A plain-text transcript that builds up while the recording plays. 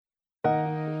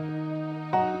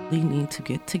desperately need to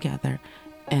get together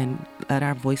and let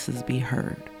our voices be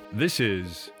heard. This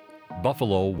is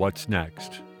Buffalo What's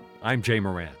Next. I'm Jay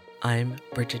Moran. I'm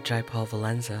Bridget Jaipal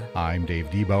Valenza. I'm Dave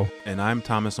Debo. And I'm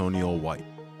Thomas O'Neill White.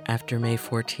 After May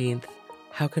 14th,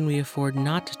 how can we afford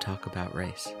not to talk about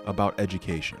race? About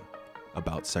education,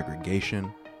 about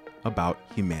segregation, about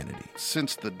humanity.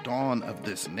 Since the dawn of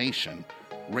this nation,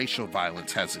 racial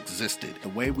violence has existed. The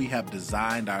way we have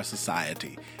designed our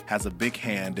society has a big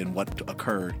hand in what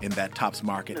occurred in that Tops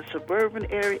Market. The suburban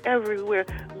area, everywhere.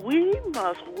 We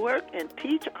must work and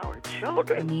teach our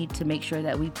children. We need to make sure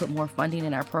that we put more funding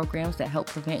in our programs that help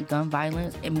prevent gun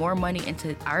violence and more money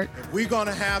into art. If we're going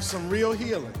to have some real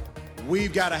healing,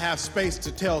 we've got to have space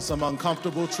to tell some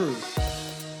uncomfortable truths.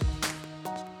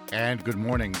 And good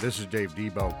morning. This is Dave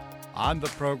Debo. On the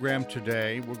program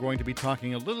today, we're going to be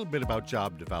talking a little bit about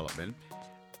job development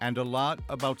and a lot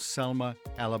about Selma,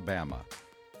 Alabama.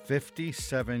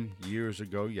 57 years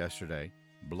ago yesterday,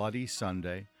 Bloody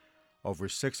Sunday, over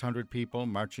 600 people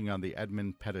marching on the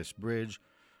Edmund Pettus Bridge,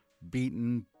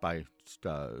 beaten by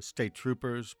state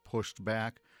troopers, pushed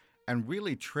back, and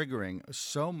really triggering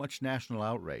so much national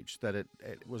outrage that it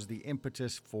was the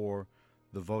impetus for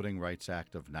the Voting Rights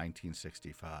Act of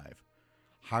 1965.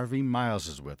 Harvey Miles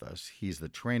is with us. He's the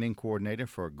training coordinator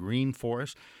for Green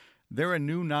Force. They're a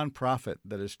new nonprofit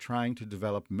that is trying to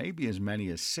develop maybe as many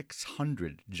as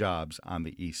 600 jobs on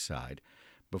the east side.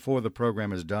 Before the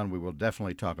program is done, we will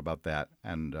definitely talk about that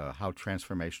and how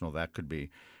transformational that could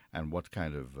be and what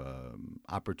kind of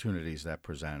opportunities that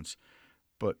presents.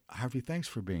 But Harvey, thanks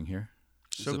for being here.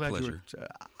 It's a pleasure.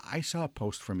 I saw a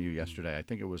post from you yesterday. I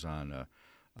think it was on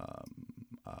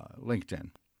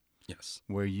LinkedIn. Yes.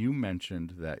 Where you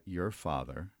mentioned that your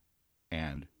father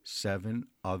and 7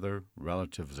 other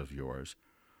relatives of yours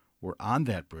were on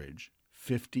that bridge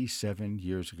 57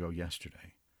 years ago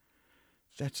yesterday.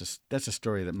 That's a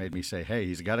story that made me say, hey,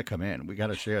 he's got to come in. We got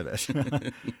to share this.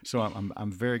 So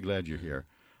I'm very glad you're here.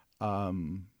 How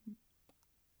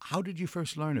did you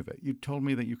first learn of it? You told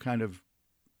me that you kind of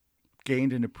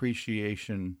gained an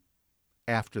appreciation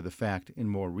after the fact in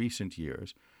more recent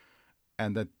years,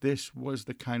 and that this was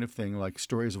the kind of thing like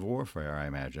stories of warfare, I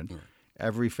imagine. Right.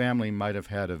 Every family might have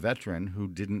had a veteran who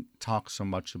didn't talk so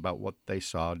much about what they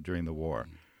saw during the war.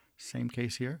 Same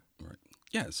case here? Right.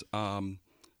 Yes.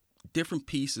 Different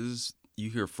pieces. You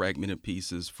hear fragmented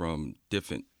pieces from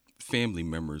different family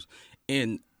members,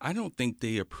 and I don't think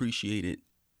they appreciated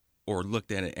or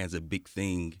looked at it as a big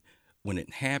thing when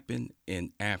it happened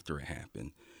and after it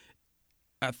happened.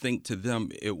 I think to them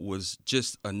it was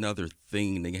just another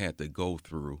thing they had to go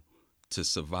through to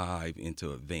survive and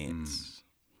to advance.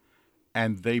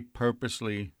 And they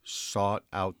purposely sought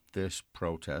out this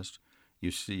protest.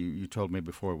 You see, you told me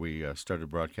before we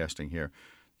started broadcasting here,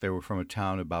 they were from a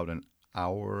town about an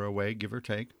hour away, give or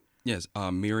take. Yes,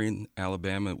 Marion,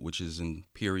 Alabama, which is in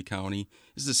Perry County,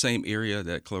 is the same area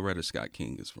that Claretta Scott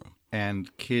King is from.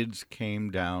 And kids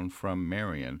came down from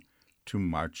Marion to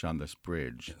march on this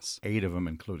bridge. Yes. 8 of them,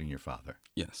 including your father.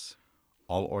 Yes.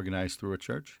 All organized through a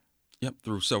church? Yep,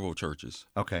 through several churches.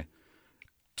 Okay.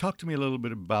 Talk to me a little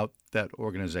bit about that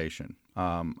organization.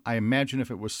 I imagine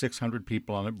if it was 600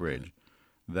 people on a bridge,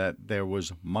 that there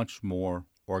was much more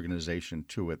organization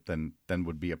to it than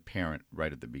would be apparent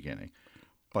right at the beginning.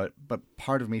 But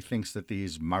part of me thinks that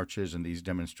these marches and these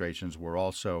demonstrations were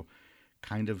also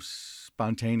kind of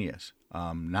spontaneous.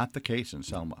 Not the case in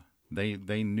Selma.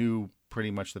 They knew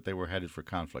pretty much that they were headed for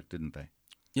conflict, didn't they?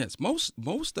 Yes,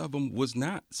 most of them was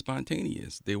not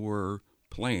spontaneous. They were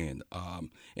planned,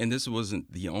 and this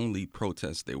wasn't the only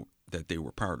protest that they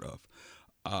were part of.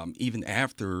 Even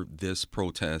after this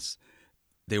protest,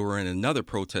 they were in another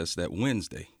protest that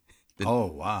Wednesday. Oh,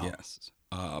 wow. Yes.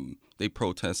 They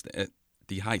protested at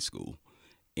the high school,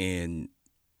 and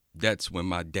that's when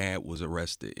my dad was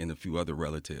arrested and a few other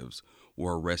relatives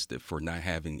were arrested for not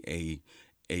having a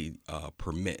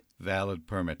permit. Valid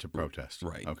permit to protest.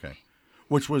 Right. Okay.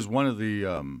 Which was one of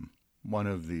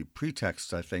the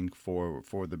pretexts, I think,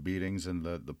 for the beatings and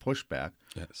the pushback.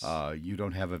 Yes. You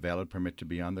don't have a valid permit to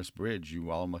be on this bridge. You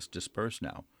all must disperse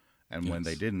now. And when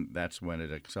they didn't, that's when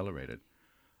it accelerated.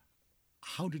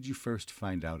 How did you first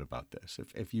find out about this?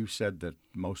 If you said that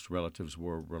most relatives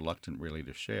were reluctant really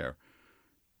to share,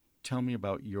 tell me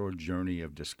about your journey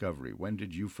of discovery. When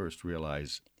did you first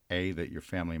realize, A, that your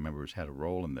family members had a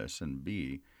role in this, and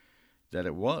B, that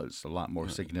it was a lot more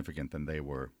significant than they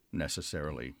were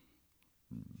necessarily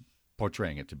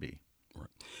portraying it to be? Right.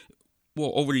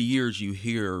 Well, over the years, you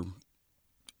hear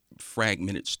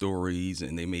fragmented stories,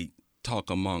 and they may talk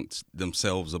amongst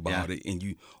themselves about it, and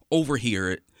you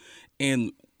overhear it.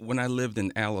 And when I lived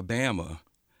in Alabama,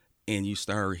 and you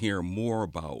start hearing more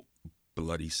about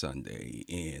Bloody Sunday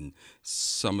and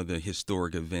some of the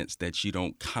historic events that you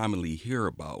don't commonly hear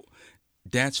about,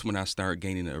 that's when I started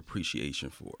gaining an appreciation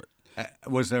for it.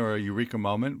 Was there a eureka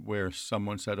moment where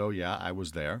someone said, "Oh yeah, I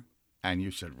was there," and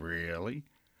you said, "Really?"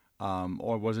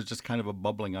 Or was it just kind of a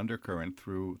bubbling undercurrent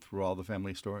through all the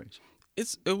family stories?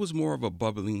 It was more of a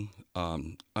bubbling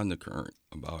undercurrent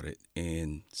about it,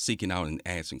 and seeking out and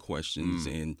asking questions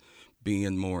and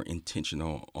being more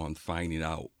intentional on finding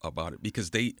out about it, because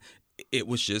it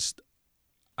was just,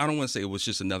 I don't want to say it was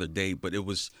just another day, but it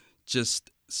was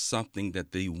just something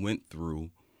that they went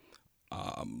through,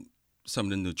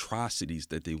 some of the atrocities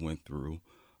that they went through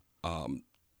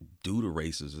due to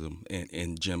racism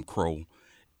and Jim Crow.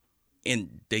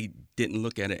 And they didn't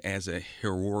look at it as a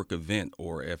heroic event,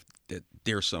 or if that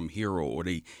they're some hero, or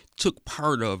they took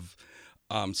part of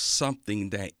something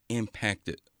that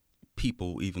impacted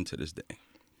people even to this day.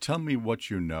 Tell me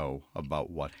what you know about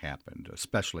what happened,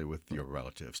 especially with your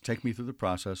relatives. Take me through the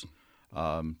process.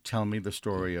 Tell me the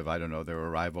story of, I don't know, their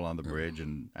arrival on the bridge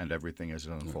and everything as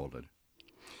it unfolded.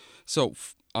 So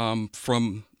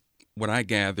from what I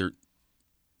gathered,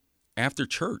 after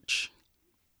church,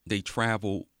 they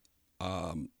traveled.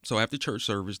 So after church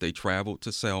service, they traveled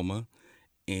to Selma,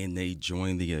 and they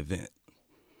joined the event.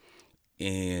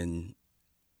 And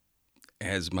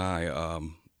as my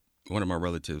one of my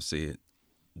relatives said,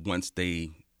 once they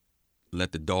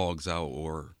let the dogs out,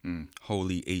 or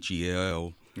Holy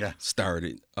HEL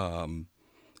started,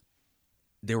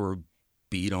 they were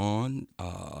beat on,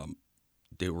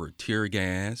 they were tear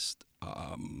gassed,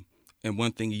 and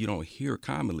one thing you don't hear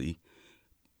commonly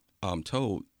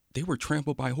told, they were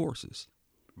trampled by horses.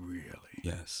 Really?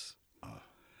 Yes.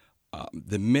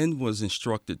 The men was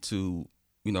instructed to,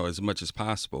 as much as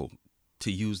possible, to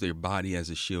use their body as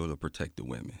a shield to protect the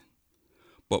women.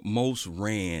 But most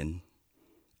ran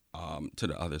to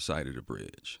the other side of the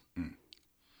bridge.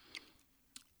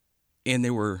 And they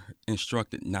were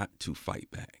instructed not to fight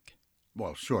back.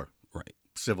 Well, sure. Right.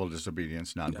 Civil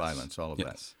disobedience, nonviolence, all of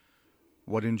that.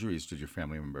 What injuries did your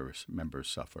family members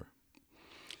suffer?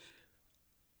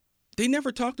 They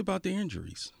never talked about their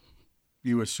injuries.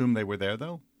 You assume they were there,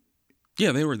 though?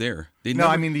 Yeah, they were there.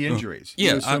 I mean the injuries.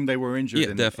 You assume they were injured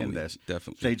in this.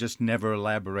 Definitely. They just never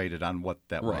elaborated on what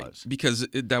that was. Because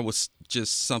that was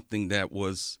just something that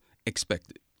was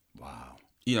expected. Wow.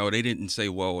 They didn't say,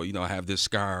 well, I have this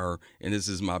scar and this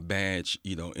is my badge,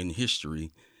 in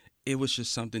history. It was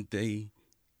just something it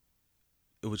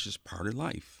was just part of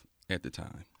life at the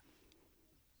time.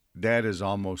 That is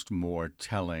almost more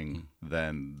telling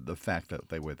than the fact that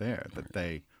they were there, that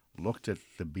they looked at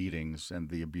the beatings and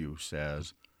the abuse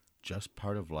as just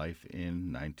part of life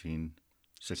in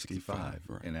 1965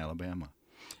 in Alabama.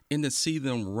 And to see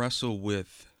them wrestle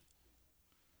with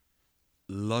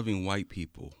loving white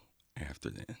people after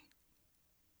that.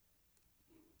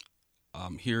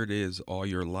 Here it is, all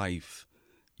your life,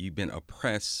 you've been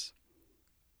oppressed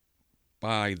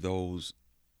by those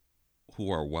who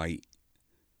are white,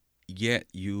 yet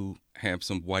you have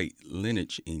some white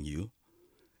lineage in you,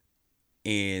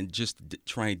 and just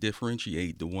try and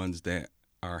differentiate the ones that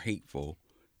are hateful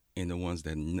and the ones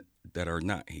that are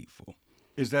not hateful.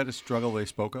 Is that a struggle they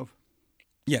spoke of?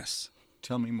 Yes.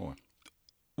 Tell me more.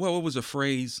 Well, it was a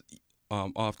phrase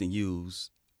often used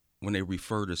when they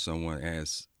refer to someone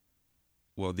as,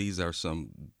 well, these are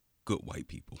some good white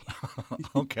people.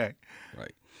 Okay.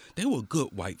 Right. They were good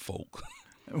white folk.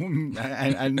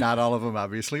 and not all of them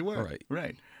obviously were.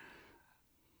 Right.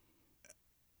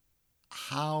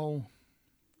 How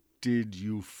did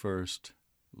you first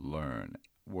learn?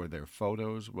 Were there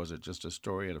photos? Was it just a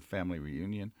story at a family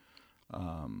reunion?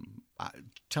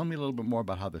 Tell me a little bit more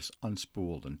about how this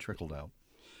unspooled and trickled out.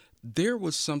 There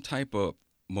was some type of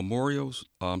memorial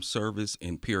service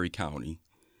in Perry County,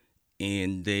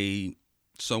 and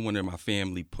someone in my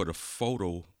family put a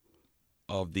photo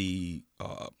of the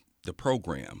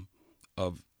program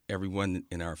of everyone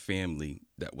in our family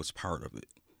that was part of it,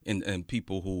 and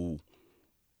people who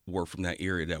were from that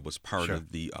area that was part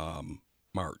of the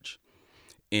march,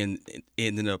 and it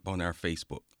ended up on our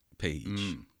Facebook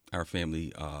page, our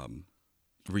family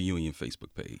reunion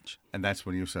Facebook page. And that's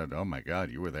when you said, "Oh my God,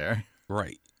 you were there."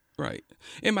 Right.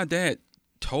 And my dad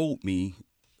told me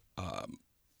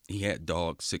he had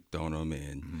dogs sick on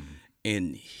him,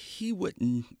 and he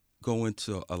wouldn't go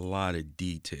into a lot of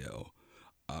detail.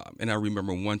 And I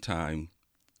remember one time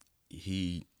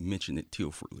he mentioned it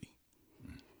tearfully.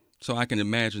 So I can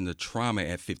imagine the trauma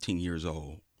at 15 years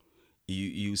old.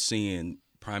 You seeing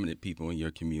prominent people in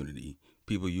your community,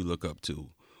 people you look up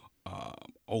to,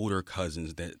 older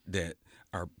cousins that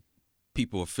are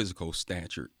people of physical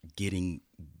stature getting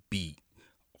beat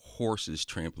horses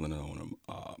trampling on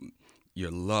them, your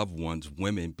loved ones,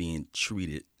 women being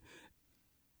treated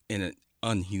in an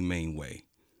unhumane way.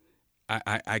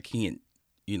 I can't,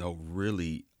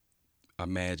 really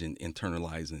imagine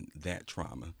internalizing that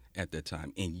trauma at that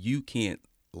time. And you can't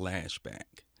lash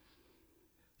back.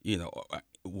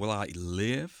 Will I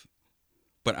live?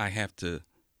 But I have to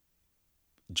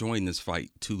join this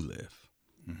fight to live.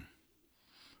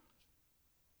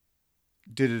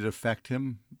 Did it affect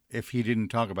him? If he didn't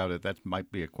talk about it, that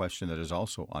might be a question that is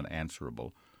also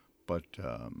unanswerable. But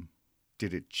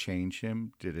did it change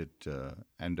him? Did it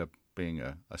end up being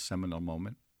a seminal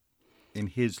moment in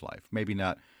his life? Maybe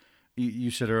not.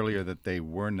 You said earlier that they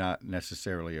were not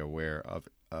necessarily aware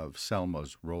of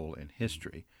Selma's role in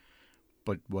history,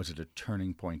 but was it a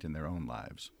turning point in their own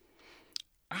lives?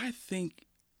 I think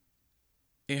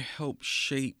it helped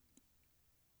shape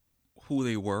who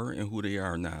they were and who they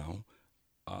are now.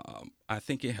 I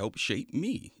think it helped shape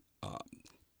me.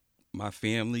 My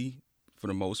family, for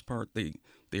the most part,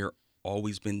 they're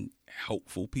always been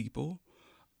helpful people,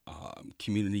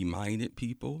 community-minded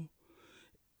people,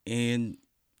 and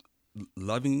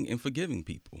loving and forgiving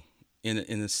people, and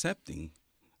accepting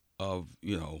of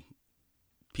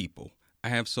people. I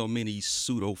have so many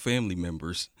pseudo family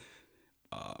members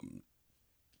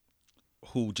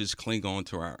who just cling on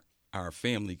to our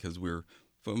family because we're,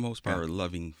 for the most part, a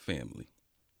loving family.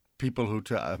 People who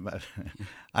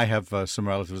I have some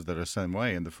relatives that are the same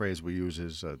way, and the phrase we use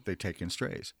is they take in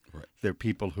strays. Right. They're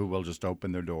people who will just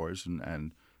open their doors,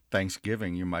 and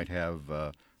Thanksgiving you might have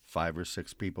 5 or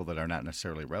 6 people that are not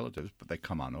necessarily relatives, but they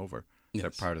come on over. Yes. They're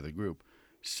part of the group.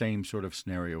 Same sort of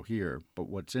scenario here. But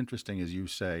what's interesting is you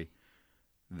say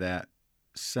that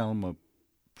Selma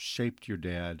shaped your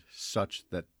dad such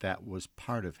that that was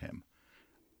part of him.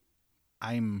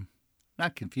 I'm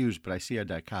not confused, but I see a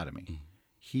dichotomy. Mm-hmm.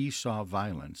 He saw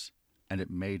violence, and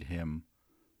it made him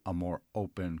a more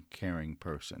open, caring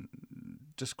person.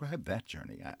 Describe that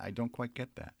journey. I don't quite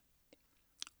get that.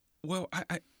 Well,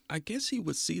 I guess he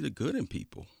would see the good in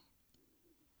people.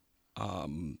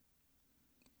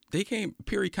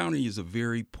 Perry County is a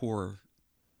very poor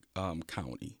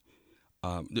county.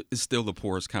 It's still the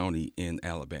poorest county in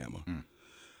Alabama.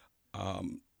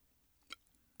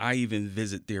 I even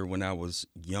visited there when I was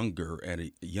younger, at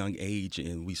a young age,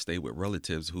 and we stayed with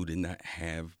relatives who did not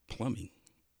have plumbing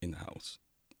in the house.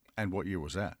 And what year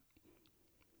was that?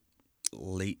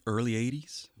 Early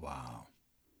 80s. Wow.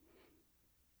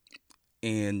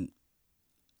 And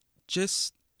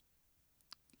just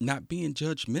not being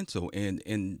judgmental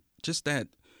and just that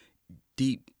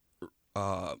deep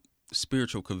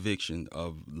spiritual conviction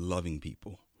of loving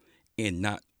people and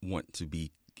not want to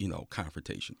be,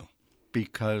 confrontational.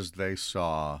 Because they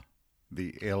saw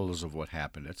the ills of what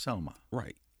happened at Selma.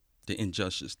 Right. The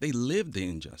injustice. They lived the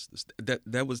injustice.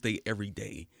 That was their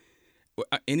everyday.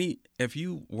 If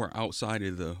you were outside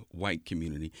of the white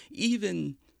community,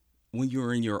 even when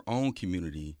you're in your own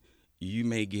community, you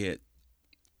may get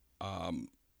a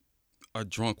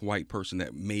drunk white person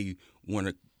that may want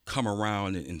to come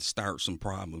around and start some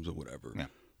problems or whatever. Yeah.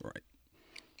 Right.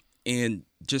 And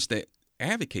just that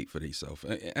advocate for themselves.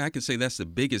 I can say that's the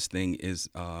biggest thing is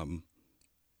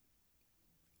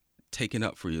taking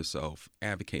up for yourself,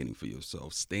 advocating for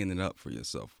yourself, standing up for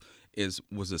yourself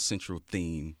was a central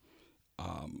theme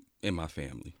in my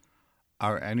family.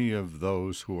 Are any of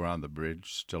those who are on the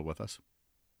bridge still with us?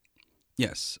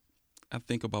 Yes. I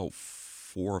think about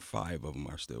 4 or 5 of them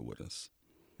are still with us.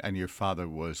 And your father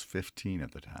was 15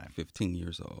 at the time. 15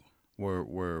 years old.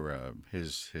 Were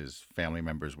his family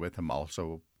members with him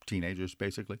also teenagers,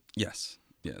 basically? Yes.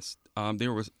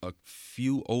 There was a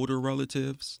few older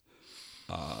relatives,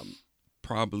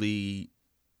 probably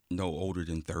no older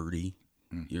than 30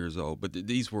 years old. But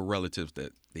these were relatives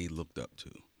that they looked up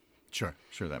to. Sure,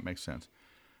 that makes sense.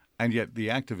 And yet the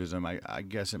activism, I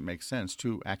guess it makes sense,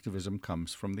 too. Activism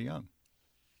comes from the young.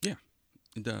 Yeah,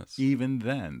 it does. Even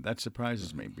then, that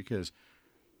surprises me because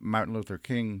Martin Luther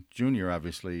King Jr.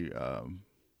 obviously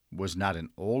was not an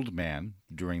old man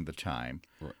during the time,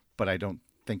 right. But I don't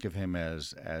think of him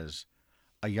as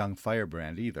a young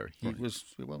firebrand either. He right. was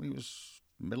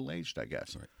middle-aged, I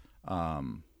guess. Right.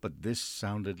 But this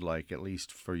sounded like, at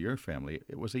least for your family,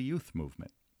 it was a youth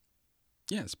movement.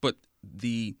 Yes, but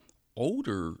the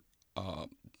older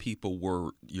people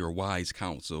were your wise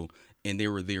counsel, and they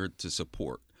were there to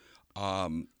support.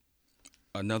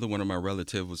 Another one of my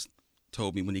relatives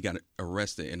told me when he got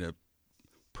arrested in a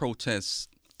protest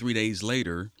 3 days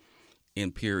later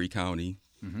in Perry County,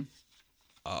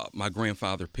 my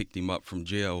grandfather picked him up from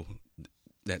jail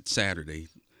that Saturday.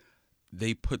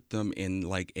 They put them in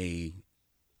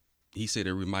he said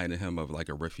it reminded him of like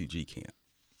a refugee camp.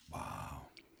 Wow.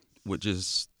 with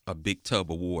just a big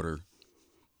tub of water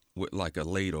with like a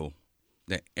ladle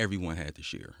that everyone had to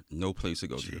share. No place to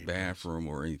go to the bathroom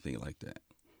or anything like that.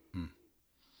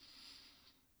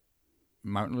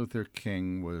 Martin Luther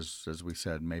King was, as we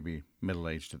said, maybe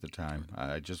middle-aged at the time.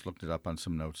 I just looked it up on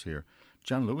some notes here.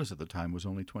 John Lewis at the time was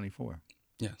only 24.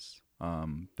 Yes.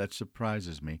 That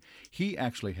surprises me. He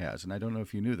actually has, and I don't know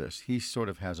if you knew this, he sort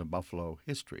of has a Buffalo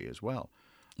history as well.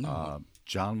 No.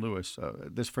 John Lewis,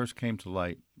 this first came to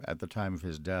light at the time of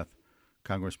his death.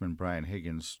 Congressman Brian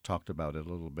Higgins talked about it a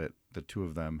little bit. The two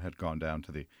of them had gone down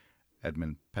to the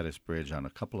Edmund Pettus Bridge on a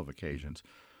couple of occasions.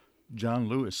 John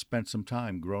Lewis spent some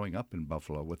time growing up in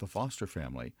Buffalo with a foster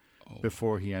family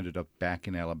before he ended up back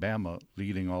in Alabama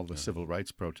leading all the civil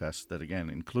rights protests that, again,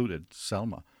 included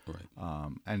Selma.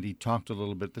 Right. And he talked a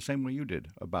little bit the same way you did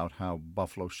about how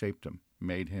Buffalo shaped him,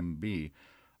 made him be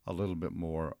a little bit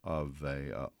more of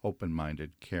a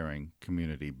open-minded, caring,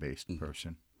 community-based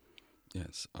person.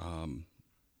 Yes.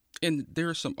 And there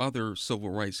are some other civil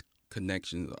rights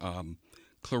connections.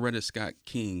 Claretta Scott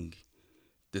King,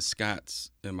 the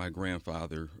Scotts, and my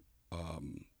grandfather,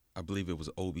 I believe it was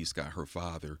Obie Scott, her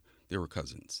father, they were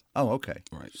cousins. Oh, okay.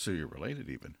 Right. So you're related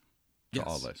even to Yes.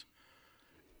 all this.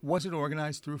 Was it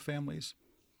organized through families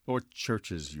or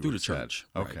churches? Through the church.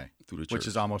 Okay. Right. Through the church. Which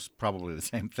is almost probably the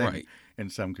same thing Right. in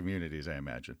some communities, I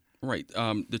imagine. Right.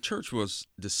 The church was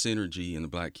the synergy in the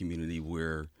black community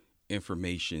where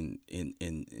information in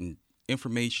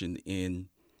information in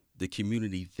the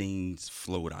community things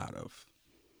flowed out of.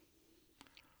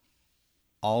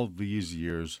 All these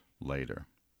years later,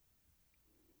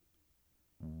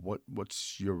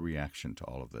 what's your reaction to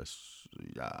all of this?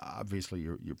 Obviously,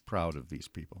 you're proud of these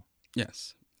people.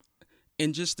 Yes.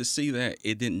 And just to see that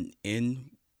it didn't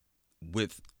end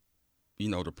with,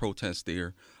 the protest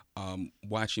there,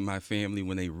 watching my family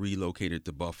when they relocated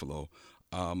to Buffalo,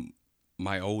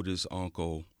 my oldest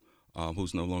uncle,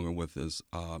 who's no longer with us,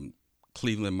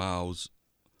 Cleveland Miles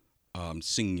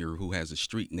Sr., who has a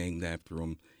street named after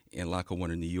him in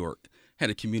Lackawanna, New York, had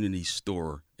a community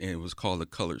store, and it was called the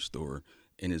Colored Store,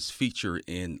 and it's featured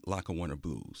in Lackawanna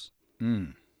Blues.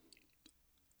 Mm.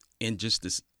 And just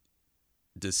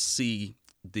to see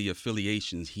the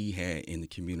affiliations he had in the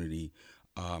community,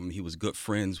 he was good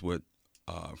friends with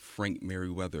Frank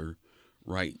Merriweather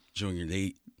Wright Jr.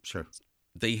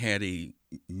 They had a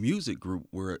music group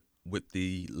with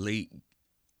the late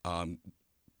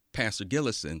Pastor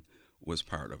Gillison was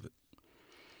part of it.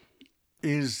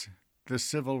 Is the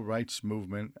civil rights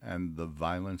movement and the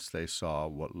violence they saw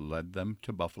what led them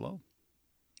to Buffalo?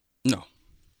 No.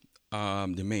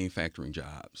 The manufacturing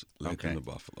jobs led them to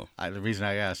Buffalo. The reason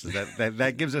I asked is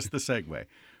that gives us the segue.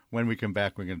 When we come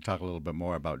back, we're going to talk a little bit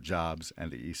more about jobs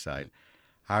and the East Side.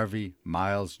 Harvey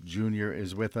Miles Jr.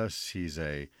 is with us. He's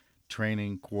a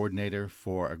training coordinator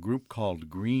for a group called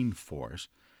Green Force.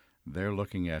 They're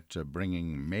looking at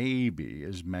bringing maybe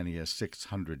as many as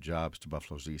 600 jobs to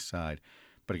Buffalo's East Side.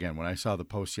 But again, when I saw the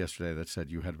post yesterday that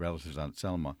said you had relatives on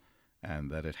Selma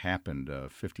and that it happened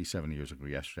 57 years ago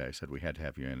yesterday, I said we had to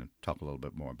have you in and talk a little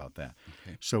bit more about that.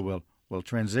 Okay. So we'll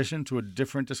transition to a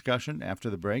different discussion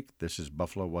after the break. This is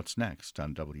Buffalo What's Next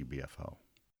on WBFO.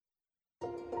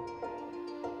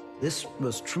 This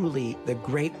was truly the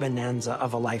great bonanza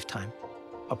of a lifetime.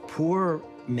 A poor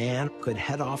man could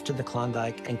head off to the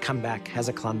Klondike and come back as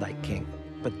a Klondike king,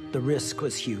 but the risk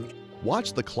was huge.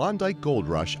 Watch the Klondike Gold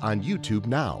Rush on YouTube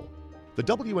now. The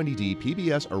WNED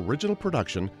PBS original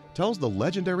production tells the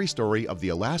legendary story of the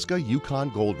Alaska-Yukon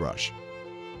Gold Rush.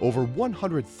 Over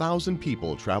 100,000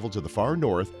 people traveled to the far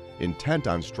north, intent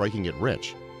on striking it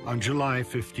rich. On July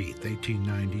 15,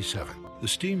 1897, the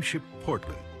steamship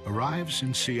Portland arrives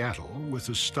in Seattle with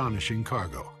astonishing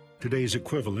cargo, today's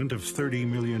equivalent of $30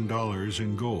 million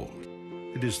in gold.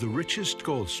 It is the richest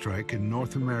gold strike in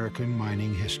North American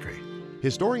mining history.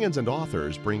 Historians and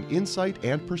authors bring insight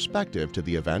and perspective to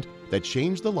the event that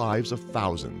changed the lives of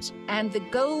thousands. And the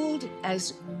gold,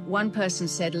 as one person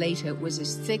said later, was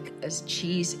as thick as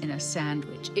cheese in a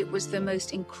sandwich. It was the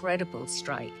most incredible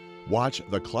strike. Watch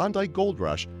the Klondike Gold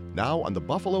Rush now on the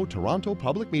Buffalo-Toronto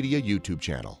Public Media YouTube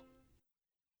channel.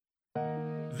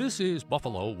 This is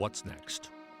Buffalo What's Next,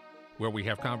 where we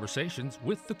have conversations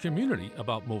with the community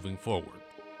about moving forward.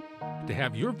 To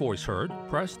have your voice heard,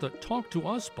 press the Talk to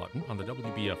Us button on the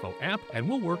WBFO app, and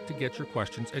we'll work to get your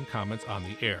questions and comments on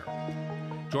the air.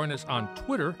 Join us on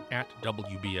Twitter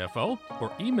 @WBFO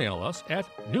or email us at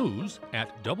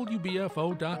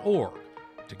news@WBFO.org.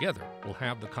 Together, we'll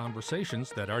have the conversations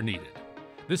that are needed.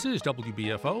 This is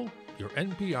WBFO, your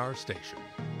NPR station.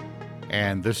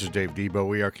 And this is Dave Debo.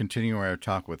 We are continuing our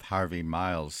talk with Harvey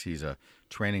Miles. He's a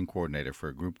training coordinator for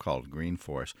a group called Green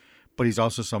Force. But he's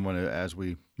also someone, as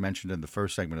we mentioned in the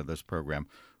first segment of this program,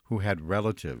 who had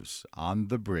relatives on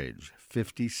the bridge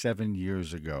 57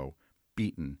 years ago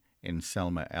beaten in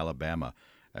Selma, Alabama,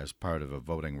 as part of a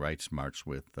voting rights march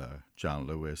with John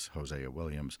Lewis, Hosea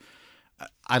Williams.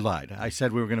 I lied. I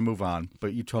said we were going to move on,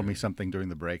 but you told me something during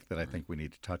the break that I think we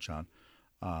need to touch on.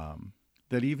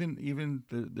 That even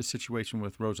the situation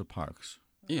with Rosa Parks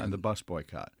and the bus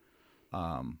boycott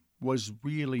was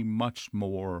really much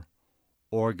more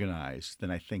organized than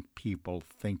I think people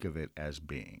think of it as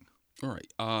being. All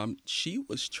right. She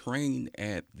was trained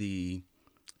at the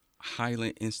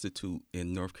Highland Institute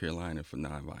in North Carolina for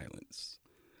nonviolence,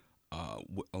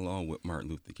 along with Martin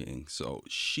Luther King. So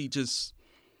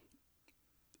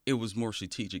it was more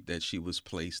strategic that she was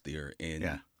placed there,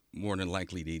 and more than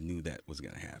likely they knew that was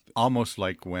going to happen. Almost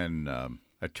like when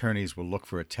attorneys will look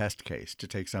for a test case to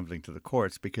take something to the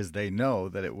courts because they know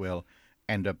that it will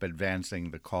end up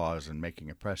advancing the cause and making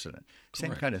a precedent.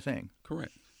 Same kind of thing.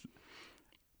 Correct.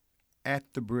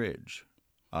 At the bridge,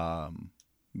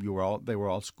 they were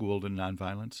all schooled in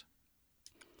nonviolence?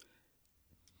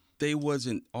 They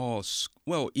wasn't all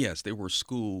yes, they were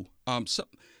schooled.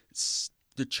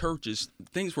 The churches,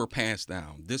 things were passed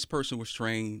down. This person was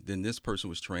trained, then this person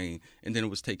was trained, and then it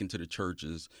was taken to the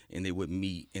churches, and they would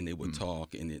meet and they would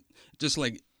talk. And it just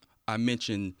like I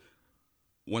mentioned,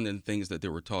 one of the things that they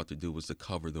were taught to do was to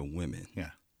cover the women. Yeah,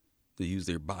 to use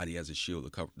their body as a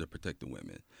shield to protect the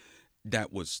women.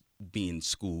 That was being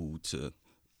schooled to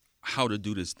how to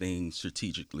do this thing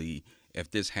strategically. If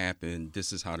this happened,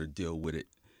 this is how to deal with it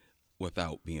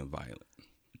without being violent.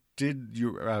 Did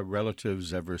your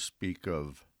relatives ever speak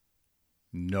of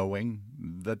knowing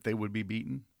that they would be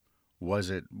beaten? Was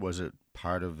it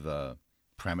part of the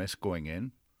premise going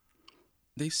in?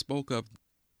 They spoke of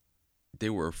they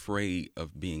were afraid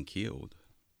of being killed.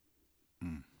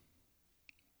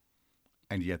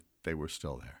 And yet they were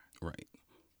still there. Right.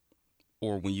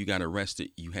 Or when you got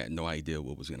arrested, you had no idea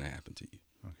what was going to happen to you.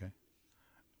 Okay.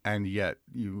 And yet,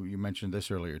 you mentioned this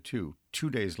earlier, too.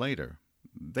 2 days later,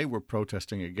 they were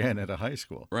protesting again at a high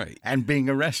school. Right. And being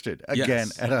arrested again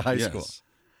at a high school.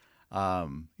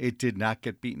 It did not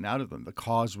get beaten out of them. The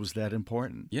cause was that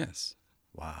important. Yes.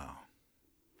 Wow.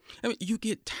 I mean, you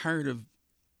get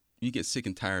sick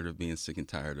and tired of being sick and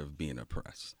tired of being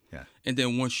oppressed. Yeah. And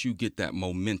then once you get that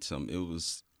momentum, it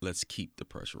was, let's keep the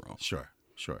pressure on. Sure.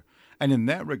 And in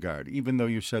that regard, even though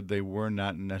you said they were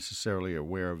not necessarily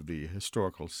aware of the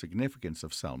historical significance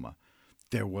of Selma,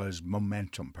 there was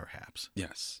momentum, perhaps.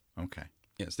 Yes. Okay.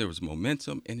 Yes, there was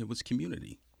momentum, and it was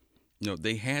community.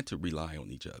 They had to rely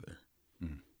on each other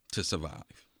to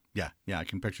survive. Yeah, I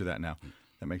can picture that now.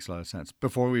 That makes a lot of sense.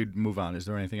 Before we move on, is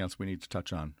there anything else we need to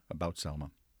touch on about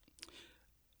Selma?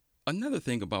 Another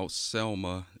thing about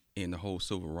Selma and the whole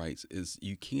civil rights is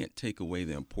you can't take away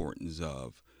the importance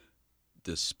of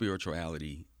the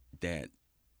spirituality that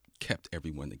kept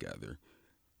everyone together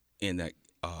and that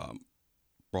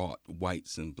brought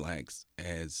whites and blacks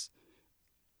as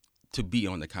to be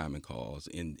on the common cause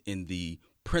in the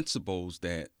principles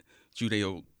that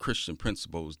Judeo-Christian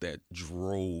principles that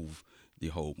drove the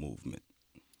whole movement.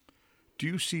 Do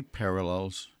you see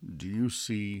parallels? Do you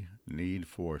see need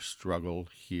for struggle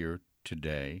here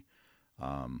today?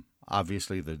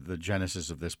 Obviously, the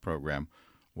genesis of this program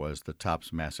was the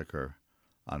Tops Massacre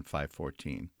on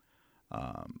 5/14.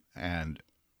 And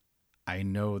I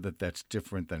know that that's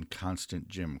different than constant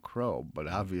Jim Crow, but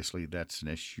obviously that's an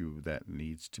issue that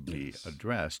needs to be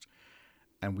addressed.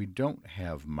 And we don't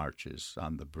have marches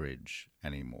on the bridge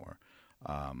anymore.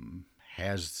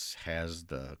 Has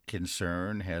the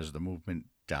concern, has the movement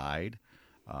died?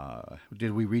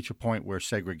 Did we reach a point where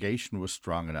segregation was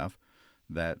strong enough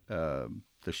that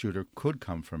the shooter could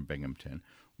come from Binghamton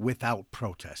without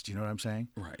protest? You know what I'm saying?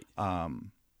 Right.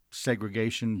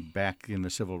 Segregation back in the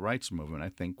civil rights movement, I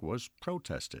think, was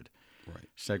protested. Right.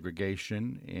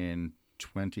 Segregation in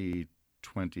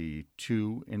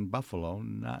 2022 in Buffalo,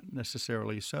 not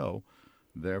necessarily so.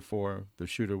 Therefore, the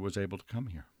shooter was able to come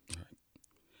here.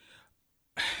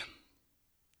 Right.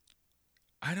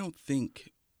 I don't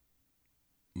think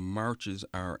marches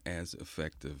are as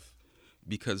effective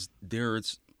because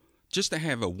there's just to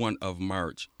have a one-of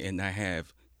march and I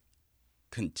have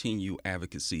continued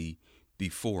advocacy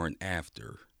before and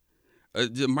after.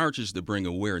 The marches to bring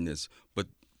awareness, but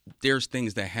there's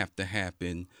things that have to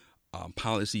happen.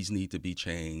 Policies need to be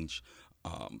changed.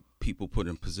 People put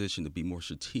in position to be more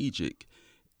strategic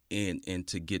and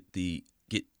to get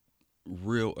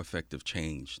real effective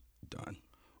change done.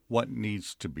 What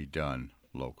needs to be done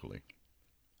locally?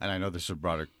 And I know this is a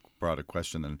broader broader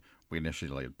question than we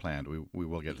initially had planned. We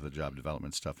will get to the job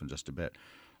development stuff in just a bit.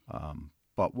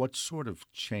 But what sort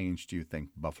of change do you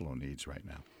think Buffalo needs right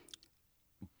now?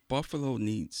 Buffalo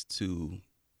needs to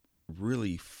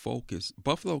really focus.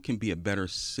 Buffalo can be a better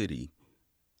city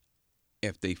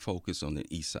if they focus on the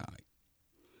east side.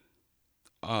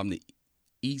 The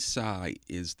east side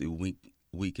is the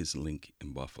weakest link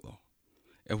in Buffalo.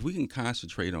 If we can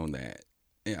concentrate on that,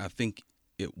 I think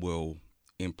it will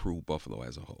improve Buffalo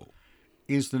as a whole.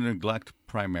 Is the neglect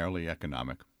primarily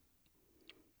economic?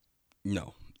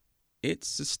 No. It's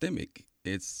systemic.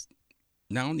 It's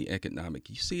not only economic.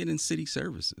 You see it in city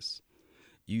services.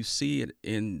 You see it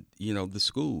in, the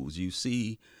schools. You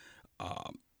see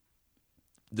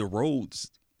the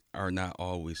roads are not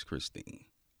always pristine.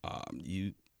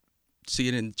 You see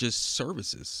it in just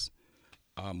services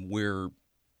where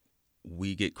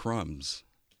we get crumbs.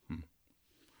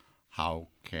 How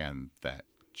can that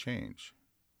change?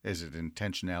 Is it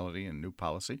intentionality and new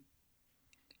policy?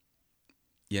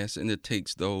 Yes, and it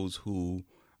takes those who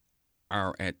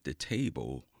are at the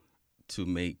table to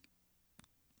make,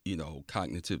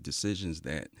 cognitive decisions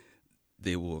that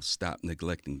they will stop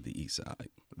neglecting the east side.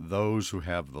 Those who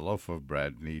have the loaf of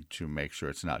bread need to make sure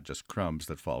it's not just crumbs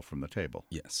that fall from the table.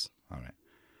 Yes. All right.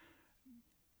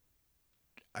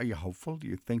 Are you hopeful? Do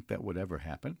you think that would ever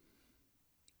happen?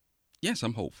 Yes,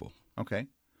 I'm hopeful. Okay.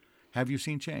 Have you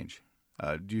seen change?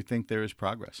 Do you think there is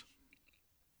progress?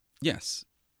 Yes.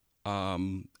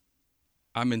 I'm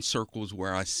in circles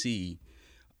where I see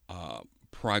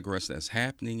progress that's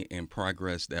happening and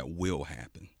progress that will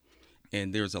happen.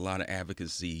 And there's a lot of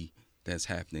advocacy that's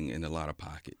happening in a lot of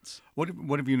pockets. What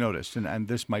have you noticed? And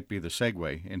this might be the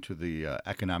segue into the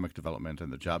economic development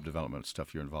and the job development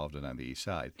stuff you're involved in on the east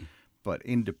side. But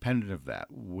independent of that,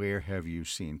 where have you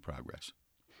seen progress?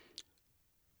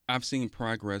 I've seen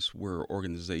progress where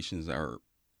organizations are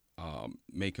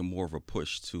making more of a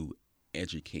push to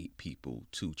educate people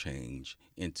to change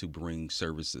and to bring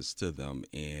services to them.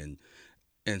 And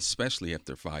especially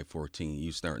after 514,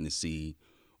 you're starting to see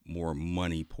more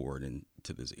money poured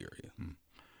into this area.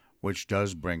 Which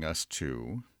does bring us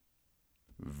to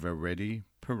Verity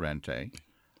Parente,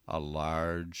 a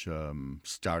large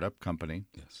startup company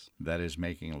that is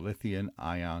making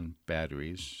lithium-ion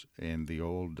batteries in the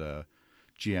old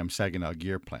GM Saginaw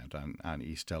Gear plant on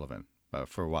East Delavan.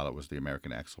 For a while it was the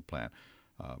American Axle plant.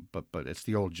 But it's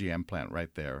the old GM plant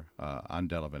right there on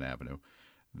Delavan Avenue.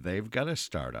 They've got a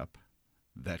startup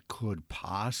that could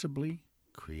possibly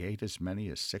create as many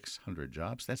as 600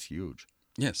 jobs. That's huge.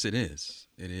 Yes, it is.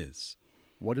 It is.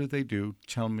 What do they do?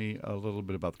 Tell me a little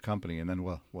bit about the company, and then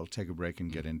we'll take a break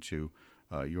and get into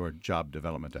your job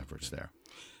development efforts there.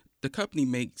 The company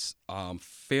makes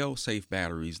fail-safe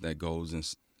batteries that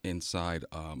goes inside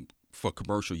for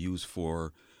commercial use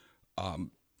for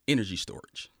energy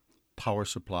storage. Power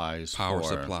supplies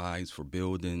for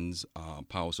buildings,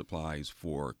 power supplies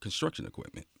for construction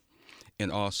equipment,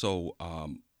 and also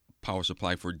power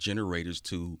supply for generators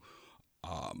to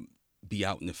be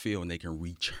out in the field and they can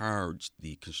recharge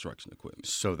the construction equipment.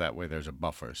 So that way there's a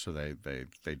buffer, so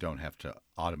they don't have to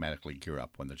automatically gear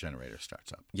up when the generator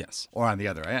starts up. Yes. Or on the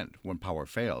other end, when power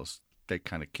fails, they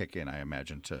kind of kick in, I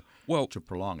imagine, to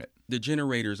prolong it. The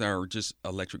generators are just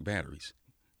electric batteries.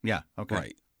 Yeah, okay.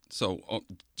 Right. So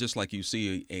just like you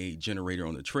see a generator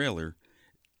on the trailer,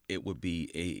 it would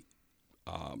be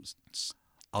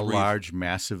a large,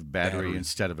 massive battery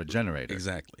instead of a generator.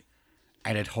 Exactly.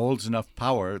 And it holds enough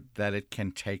power that it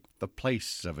can take the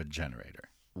place of a generator.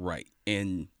 Right.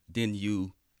 And then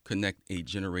you connect a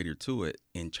generator to it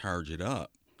and charge it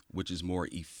up, which is more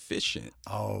efficient.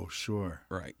 Oh, sure.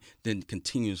 Right. Than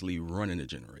continuously running a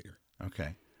generator.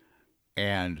 Okay.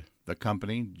 And the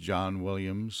company, John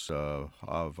Williams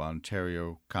of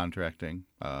Ontario Contracting,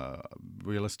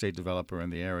 real estate developer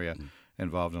in the area,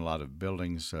 involved in a lot of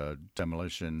buildings,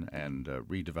 demolition and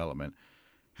redevelopment,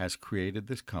 has created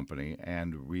this company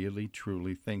and really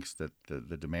truly thinks that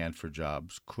the demand for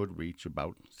jobs could reach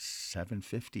about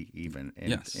 750 even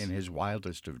in his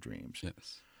wildest of dreams.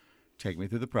 Yes. Take me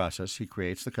through the process. He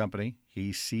creates the company.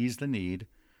 He sees the need,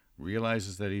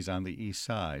 realizes that he's on the east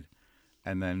side,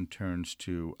 and then turns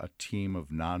to a team of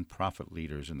nonprofit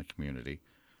leaders in the community.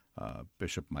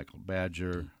 Bishop Michael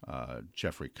Badger,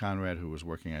 Jeffrey Conrad, who was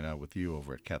working with you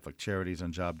over at Catholic Charities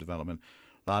on job development.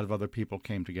 A lot of other people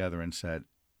came together and said,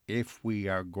 if we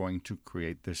are going to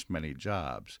create this many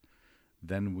jobs,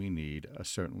 then we need a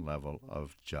certain level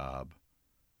of job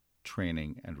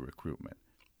training and recruitment.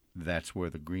 That's where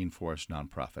the Green Force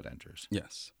nonprofit enters.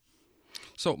 Yes.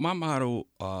 So my motto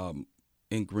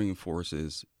in Green Force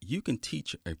is, you can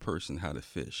teach a person how to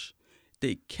fish.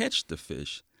 they catch the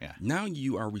fish, now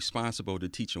you are responsible to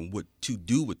teach them what to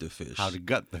do with the fish. How to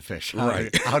gut the fish.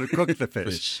 Right. How to cook the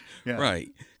fish. Yeah.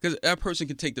 Right. Because that person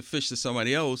can take the fish to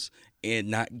somebody else and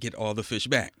not get all the fish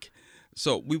back.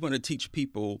 So we want to teach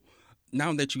people,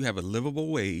 now that you have a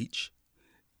livable wage,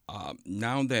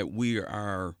 now that we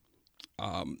are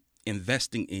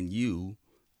investing in you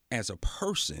as a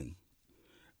person,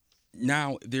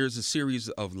 now there's a series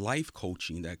of life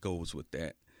coaching that goes with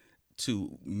that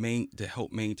to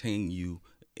help maintain you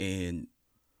and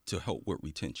to help with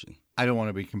retention. I don't want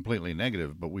to be completely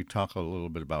negative, but we talk a little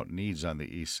bit about needs on the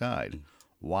East Side.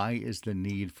 Why is the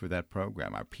need for that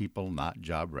program? Are people not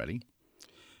job ready?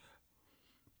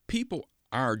 People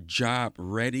are job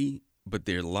ready, but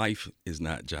their life is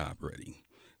not job ready.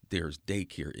 There's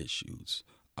daycare issues.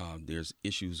 There's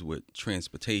issues with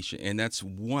transportation. And that's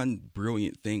one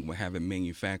brilliant thing with having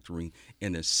manufacturing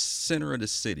in the center of the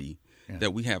city,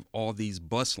 that we have all these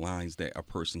bus lines that a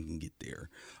person can get there.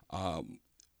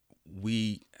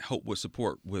 We help with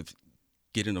support with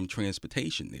getting them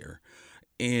transportation there.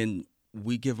 And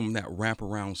we give them that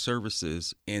wraparound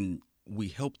services, and we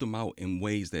help them out in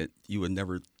ways that you would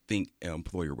never think an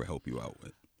employer would help you out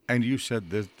with. And you said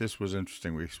this was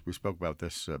interesting. We spoke about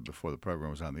this before the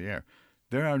program was on the air.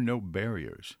 There are no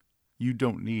barriers. You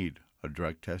don't need a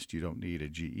drug test. You don't need a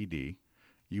GED.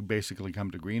 You basically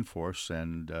come to Green Force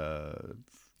and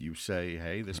you say,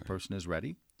 hey, this person is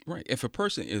ready. Right. If a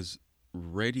person is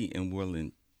ready and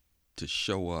willing to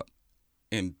show up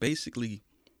and basically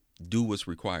do what's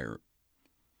required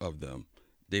of them,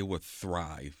 they will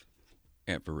thrive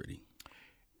at Verity.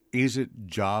 Is it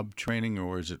job training,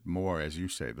 or is it more, as you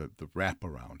say, the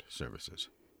wraparound services?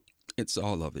 It's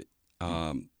all of it.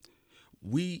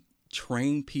 We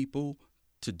train people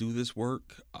to do this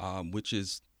work, which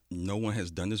is no one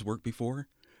has done this work before.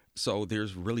 So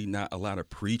there's really not a lot of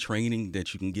pre-training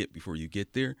that you can get before you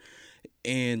get there.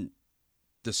 And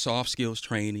the soft skills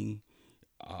training,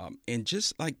 and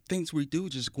just like things we do,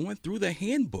 just going through the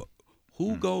handbook.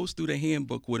 Who goes through the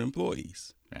handbook with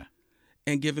employees? Yeah.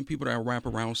 And giving people that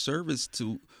wraparound service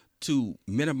to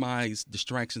minimize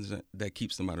distractions that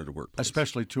keeps them out of the workplace.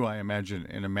 Especially, too, I imagine,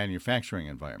 in a manufacturing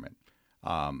environment.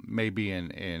 Maybe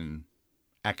in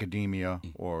academia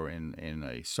or in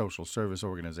a social service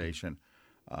organization,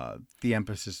 the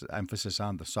emphasis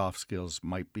on the soft skills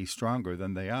might be stronger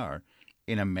than they are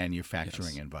in a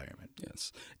manufacturing environment.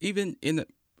 Yes. Even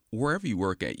wherever you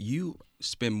work at, you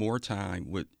spend more time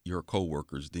with your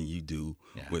coworkers than you do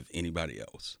with anybody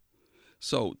else.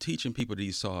 So teaching people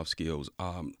these soft skills,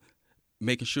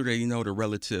 making sure they know the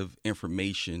relative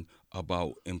information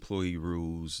about employee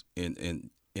rules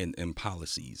and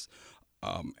policies,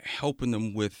 helping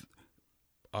them with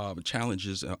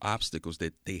challenges and obstacles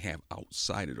that they have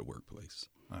outside of the workplace.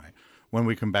 All right. When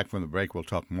we come back from the break, we'll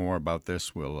talk more about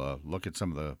this. We'll look at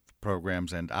some of the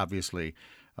programs, and obviously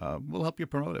we'll help you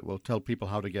promote it. We'll tell people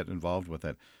how to get involved with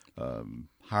it.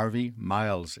 Harvey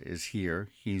Miles is here.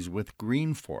 He's with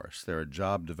Green Force. They're a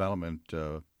job development,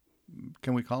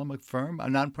 can we call them a firm? A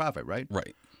nonprofit, right?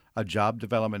 Right. A job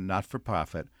development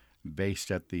not-for-profit based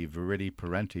at the Verity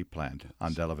Parenti plant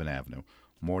on Delavan Avenue.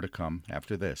 More to come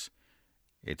after this.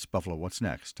 It's Buffalo What's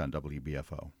Next on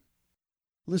WBFO.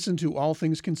 Listen to All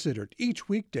Things Considered each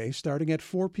weekday starting at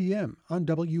 4 p.m. on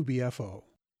WBFO.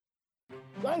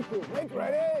 Gun crew, make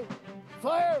ready,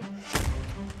 fire!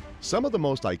 Some of the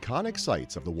most iconic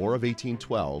sites of the War of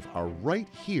 1812 are right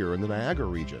here in the Niagara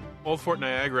region. Old Fort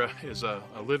Niagara is a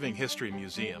living history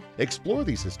museum. Explore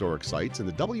these historic sites in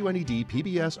the WNED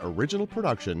PBS original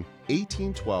production,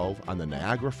 1812 on the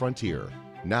Niagara Frontier,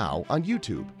 now on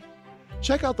YouTube.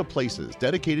 Check out the places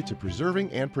dedicated to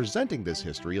preserving and presenting this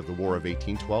history of the War of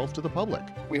 1812 to the public.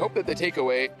 We hope that they take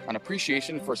away an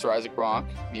appreciation for Sir Isaac Brock.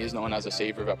 He is known as a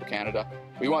savior of Upper Canada.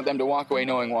 We want them to walk away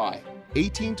knowing why.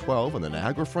 1812 on the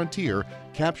Niagara Frontier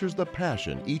captures the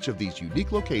passion each of these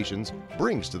unique locations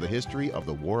brings to the history of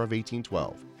the War of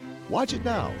 1812. Watch it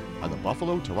now on the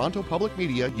Buffalo Toronto Public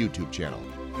Media YouTube channel.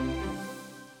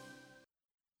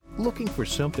 Looking for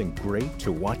something great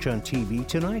to watch on TV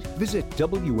tonight? Visit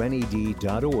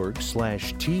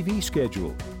WNED.org/TV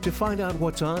schedule to find out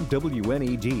what's on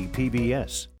WNED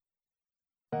PBS.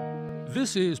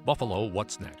 This is Buffalo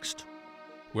What's Next,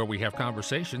 where we have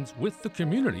conversations with the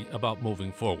community about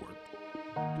moving forward.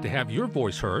 To have your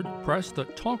voice heard, press the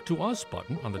Talk to Us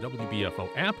button on the WBFO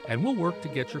app, and we'll work to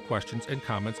get your questions and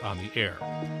comments on the air.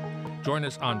 Join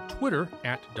us on Twitter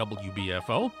at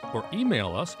WBFO or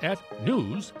email us at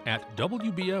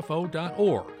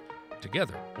news@WBFO.org.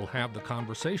 Together, we'll have the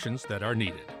conversations that are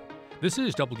needed. This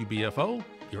is WBFO,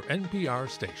 your NPR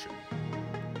station.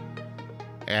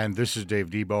 And this is Dave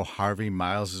Debo. Harvey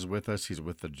Miles is with us. He's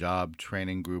with the job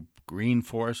training group Green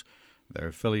Force. They're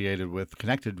affiliated with,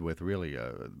 connected with really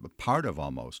a part of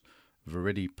almost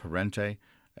Verity Parente,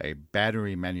 a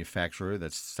battery manufacturer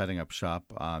that's setting up shop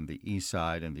on the east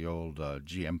side in the old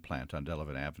GM plant on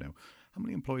Delavan Avenue. How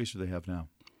many employees do they have now?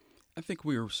 I think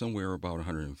we were somewhere about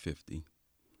 150.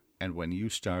 And when you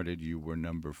started, you were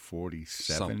number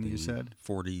 47, something, you said?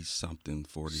 40-something,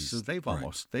 40. So they've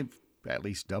they've at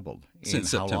least doubled.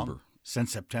 Since how September. Long?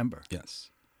 Since September. Yes.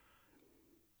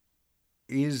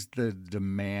 Is the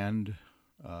demand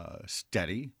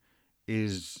steady?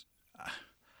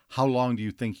 How long do you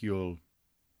think you'll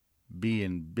be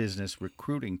in business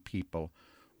recruiting people?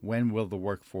 When will the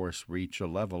workforce reach a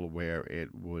level where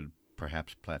it would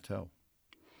perhaps plateau?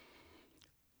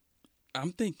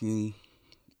 I'm thinking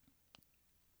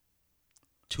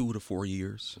 2 to 4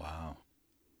 years. Wow.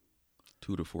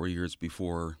 2 to 4 years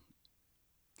before,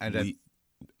 and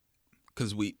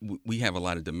because we have a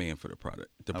lot of demand for the product.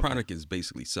 The product is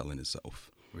basically selling itself.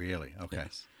 Really? Okay.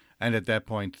 Yes. And at that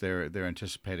point, they're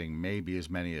anticipating maybe as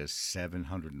many as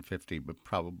 750, but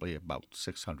probably about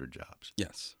 600 jobs.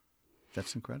 Yes.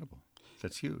 That's incredible.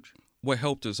 That's huge. What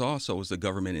helped us also is the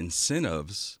government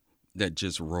incentives that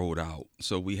just rolled out.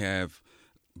 So we have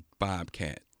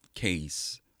Bobcat,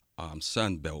 Case,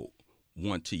 Sunbelt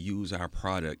want to use our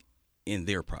product in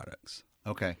their products.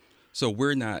 Okay. So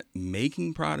we're not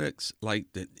making products like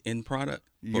the end product.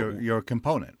 You're a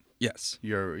component. Yes.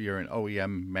 You're an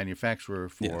OEM manufacturer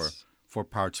for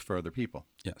parts for other people.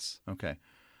 Yes. Okay.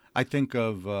 I think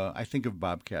of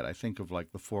Bobcat. I think of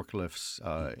like the forklifts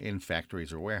in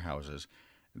factories or warehouses.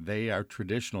 They are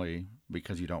traditionally,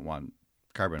 because you don't want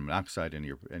carbon monoxide in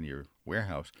your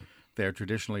warehouse, they're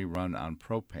traditionally run on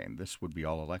propane. This would be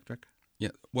all electric?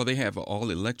 Yeah. Well, they have all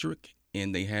electric,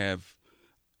 and they have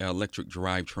an electric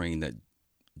drivetrain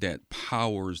that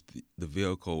powers the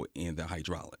vehicle and the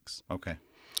hydraulics. Okay.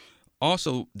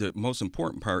 Also, the most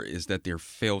important part is that they're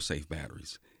fail-safe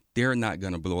batteries. They're not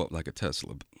going to blow up like a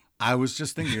Tesla. I was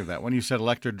just thinking of that. When you said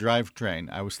electric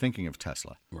drivetrain, I was thinking of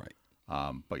Tesla. Right.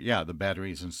 But yeah, the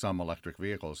batteries in some electric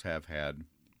vehicles have had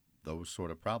those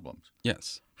sort of problems.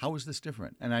 Yes. How is this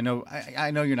different? And I know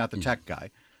you're not the tech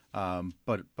guy,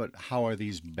 but how are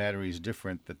these batteries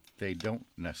different that they don't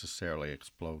necessarily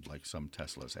explode like some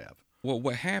Teslas have? Well,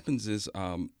 what happens is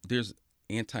there's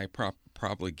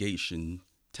anti-propagation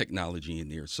technology in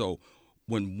there. So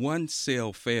when one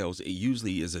cell fails, it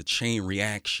usually is a chain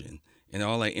reaction, and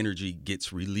all that energy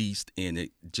gets released, and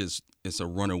it's a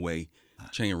runaway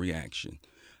chain reaction.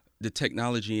 The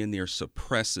technology in there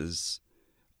suppresses,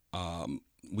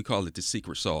 we call it the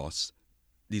secret sauce.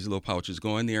 These little pouches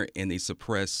go in there, and they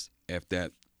suppress if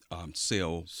that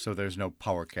cell. So there's no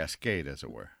power cascade, as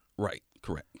it were. Right,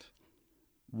 correct.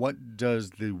 What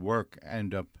does the work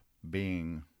end up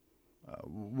being?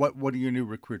 What do your new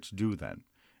recruits do then?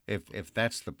 If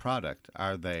that's the product,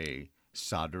 are they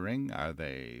soldering? Are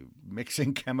they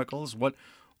mixing chemicals? What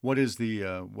is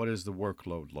the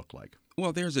workload look like?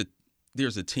 Well, there's a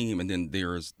team, and then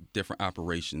there's different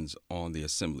operations on the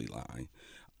assembly line.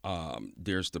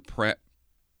 There's the prep,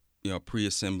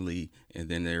 pre-assembly, and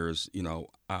then there's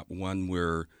op one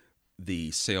where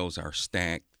the cells are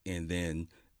stacked, and then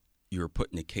you're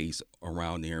putting a case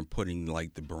around there and putting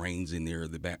like the brains in there,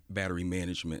 the battery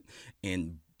management,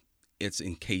 and it's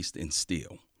encased in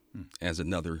steel as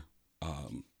another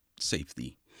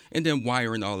safety, and then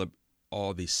wiring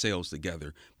all these cells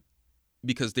together,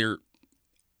 because they're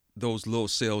those little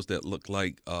cells that look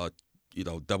like AA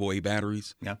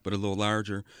batteries, but a little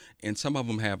larger, and some of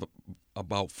them have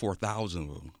about 4,000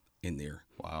 of them in there.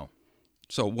 Wow!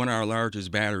 So one of our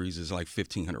largest batteries is like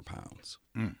 1,500 pounds.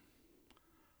 Mm.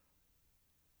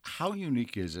 How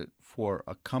unique is it for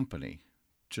a company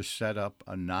to set up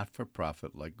a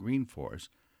not-for-profit like Green Force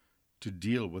to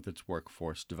deal with its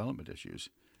workforce development issues?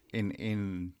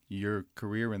 In your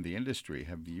career in the industry,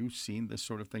 have you seen this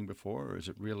sort of thing before, or is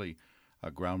it really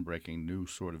a groundbreaking new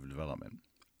sort of development?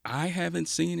 I haven't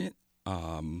seen it,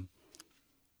 but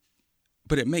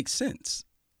it makes sense.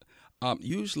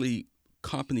 Usually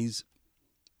companies,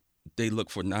 they look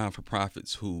for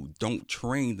non-for-profits who don't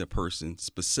train the person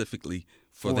specifically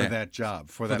for that job,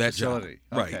 for that facility.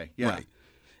 Job. Okay, right, yeah. Right.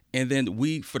 And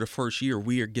then for the first year,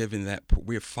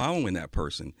 we're following that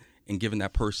person and giving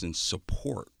that person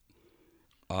support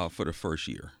for the first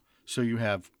year. So you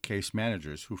have case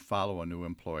managers who follow a new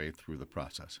employee through the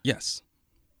process? Yes.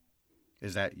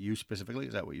 Is that you specifically?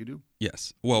 Is that what you do?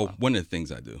 Yes. Well, one of the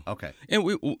things I do. Okay.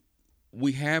 And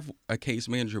we have a case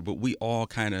manager, but we all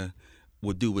kind of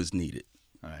will do as needed.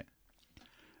 All right.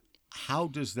 How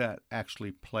does that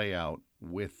actually play out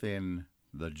within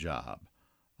the job?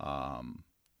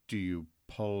 Do you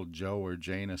pull Joe or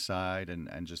Jane aside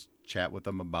and just chat with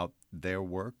them about their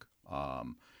work?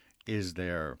 Is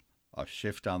there a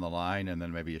shift on the line and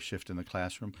then maybe a shift in the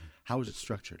classroom? How is it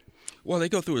structured? Well, they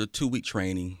go through a 2-week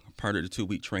training. Part of the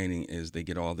 2-week training is they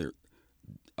get all their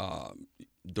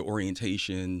the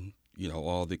orientation,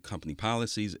 all the company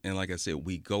policies. And like I said,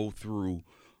 we go through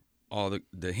all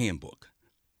the handbook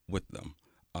with them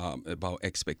about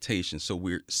expectations. So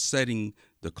we're setting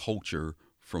the culture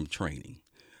from training.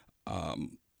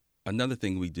 Another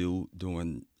thing we do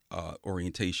during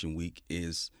orientation week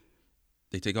is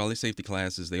they take all their safety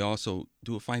classes. They also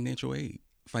do a financial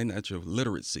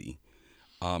literacy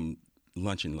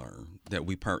lunch and learn that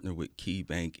we partner with Key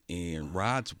Bank and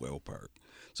Rodswell Park.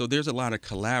 So there's a lot of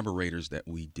collaborators that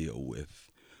we deal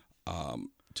with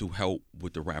to help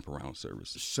with the wraparound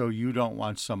services. So you don't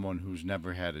want someone who's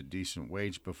never had a decent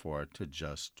wage before to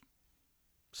just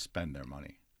spend their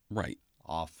money right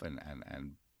off and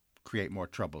create more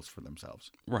troubles for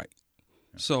themselves. Right.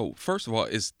 Yeah. So first of all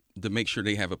is to make sure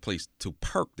they have a place to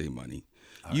park their money.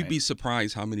 You'd be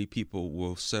surprised how many people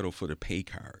will settle for the pay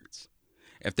cards.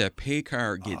 If that pay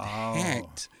card gets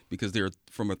hacked because they're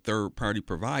from a third-party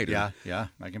provider, I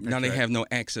can picture now they it. have no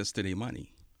access to their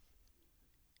money.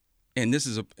 And this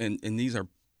is and these are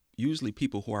usually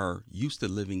people who are used to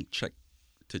living check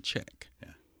to check.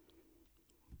 Yeah.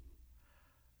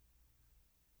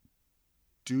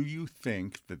 Do you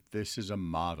think that this is a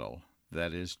model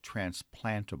that is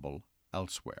transplantable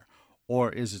elsewhere,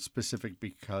 or is it specific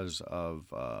because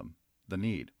of the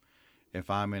need?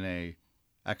 If I'm in a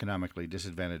economically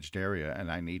disadvantaged area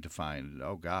and I need to find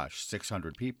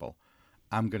 600 people,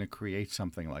 I'm going to create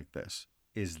something like this.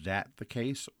 Is that the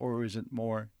case, or is it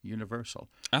more universal?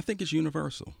 I think it's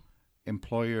universal.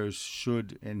 Employers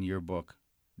should, in your book,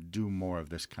 do more of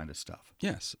this kind of stuff.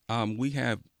 Yes. We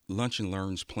have lunch and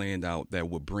learns planned out that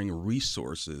will bring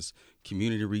resources,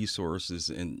 community resources,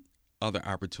 and other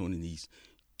opportunities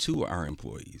to our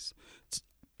employees.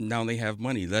 Now they have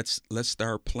money. Let's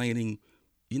start planning.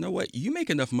 You know what? You make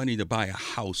enough money to buy a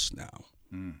house now.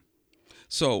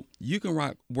 So you can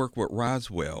work with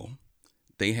Roswell.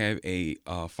 They have a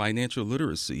financial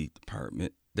literacy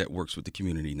department that works with the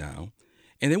community now.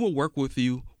 And they will work with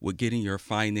you with getting your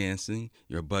financing,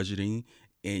 your budgeting,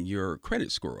 and your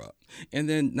credit score up. And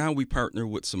then now we partner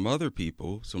with some other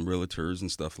people, some realtors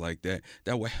and stuff like that,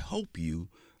 that will help you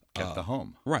get the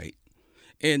home. Right.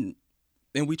 And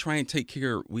we try and take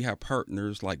care. We have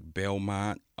partners like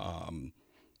Belmont,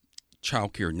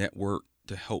 Child Care Network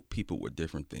to help people with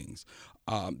different things.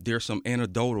 There's some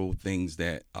anecdotal things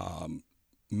that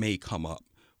may come up.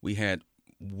 We had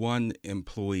one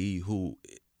employee who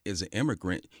is an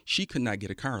immigrant. She could not get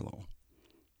a car loan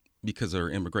because of her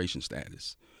immigration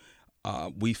status.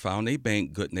 We found a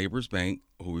bank, Good Neighbors Bank,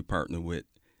 who we partner with.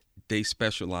 They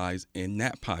specialize in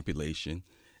that population.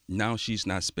 Now she's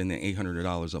not spending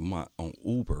 $800 a month on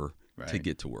Uber to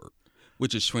get to work,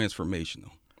 which is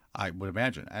transformational. I would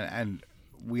imagine. And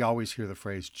we always hear the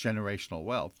phrase generational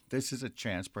wealth. This is a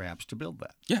chance perhaps to build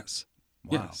that. Yes.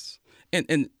 Wow. Yes.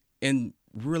 And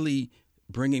really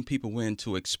bringing people in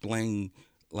to explain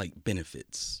like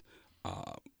benefits,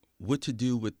 what to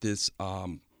do with this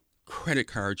credit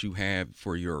card you have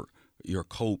for your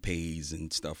co-pays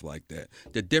and stuff like that.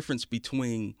 The difference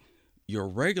between your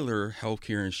regular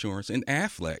healthcare insurance and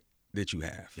Aflac that you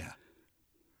have.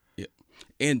 Yeah.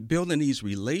 And building these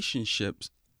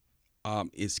relationships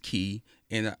is key.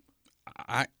 And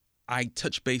I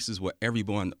touch bases with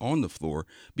everyone on the floor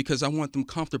because I want them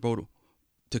comfortable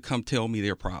to come tell me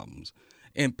their problems.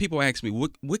 And people ask me,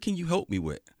 what can you help me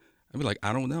with? I'd be like,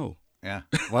 I don't know. Yeah.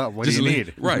 Well, what do you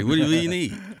need? Right. What do you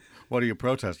need? What are you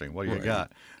protesting? What do you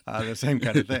got? The same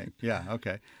kind of thing. Yeah.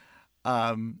 Okay.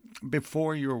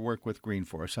 Before your work with Green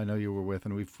Force, I know you were with,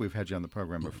 and we've had you on the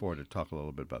program before to talk a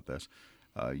little bit about this.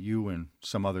 You and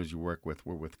some others you work with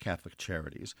were with Catholic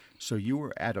Charities. So you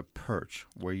were at a perch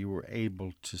where you were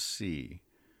able to see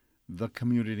the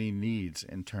community needs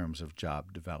in terms of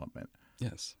job development.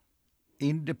 Yes.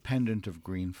 Independent of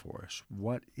Green Force,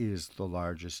 what is the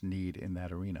largest need in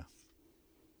that arena?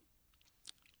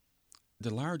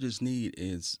 The largest need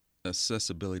is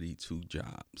accessibility to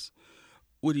jobs.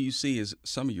 What do you see is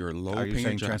some of your low-paying jobs. Are you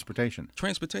saying transportation?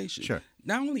 Transportation. Sure.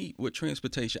 Not only with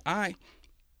transportation, I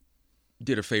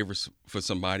did a favor for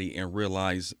somebody and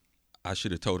realized I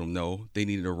should have told them no. They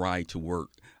needed a ride to work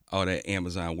out at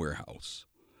Amazon warehouse.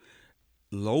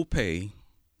 Low pay.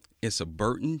 It's a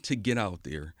burden to get out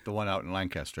there. The one out in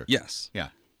Lancaster. Yes. Yeah.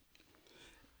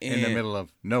 In the middle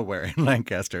of nowhere in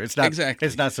Lancaster. It's not exactly.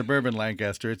 It's not suburban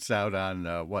Lancaster. It's out on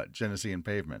Genesee and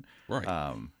Pavement.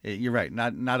 Right. You're right.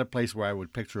 Not a place where I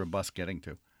would picture a bus getting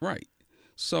to. Right.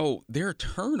 So their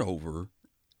turnover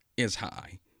is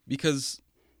high because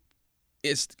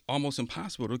it's almost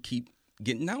impossible to keep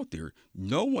getting out there.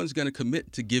 No one's going to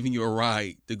commit to giving you a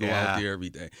ride to go out there every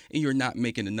day, and you're not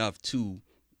making enough to,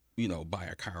 buy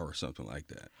a car or something like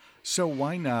that. So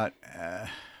why not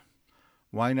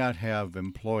have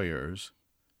employers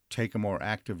take a more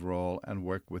active role and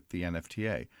work with the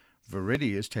NFTA?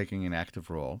 Verity is taking an active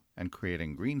role and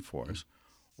creating Green Force.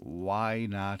 Why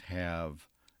not have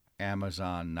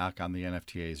Amazon knock on the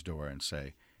NFTA's door and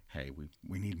say, hey,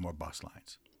 we need more bus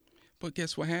lines? But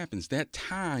guess what happens? That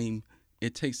time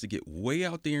it takes to get way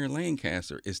out there in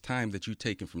Lancaster is time that you're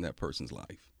taking from that person's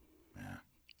life. Yeah.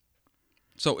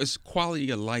 So it's quality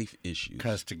of life issues.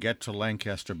 Because to get to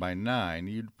Lancaster by 9,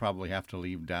 you'd probably have to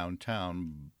leave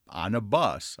downtown on a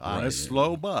bus, on a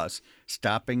slow bus,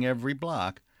 stopping every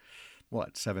block.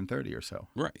 What, 7:30 or so?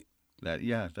 Right.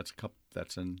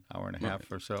 That's an hour and a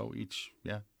half or so each.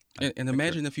 Yeah. And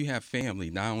imagine if you have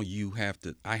family. Now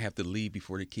I have to leave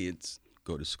before the kids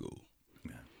go to school.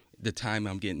 Yeah. The time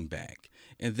I'm getting back.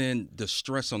 And then the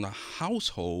stress on the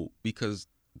household because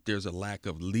there's a lack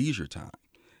of leisure time.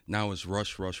 Now it's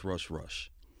rush.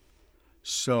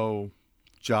 So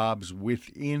jobs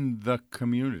within the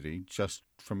community, just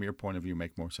from your point of view,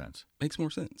 make more sense. Makes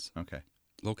more sense. Okay.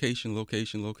 Location.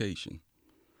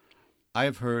 I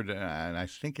have heard, and I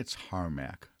think it's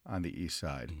Harmac on the east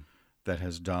side, that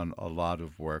has done a lot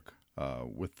of work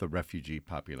with the refugee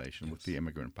population, with the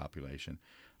immigrant population.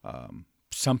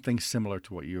 Something similar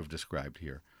to what you have described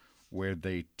here, where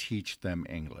they teach them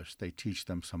English. They teach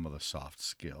them some of the soft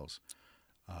skills.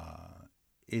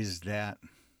 Is that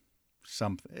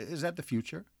the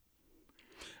future?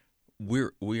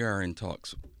 We are in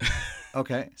talks.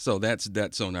 Okay. So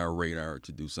that's on our radar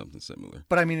to do something similar.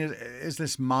 But I mean, is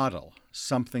this model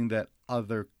something that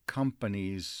other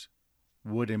companies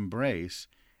would embrace,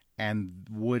 and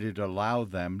would it allow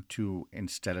them to,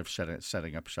 instead of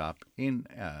setting up shop in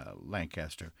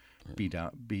Lancaster, be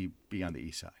on the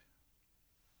east side?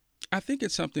 I think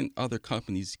it's something other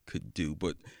companies could do,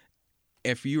 but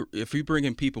if you bring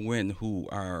in people in who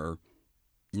are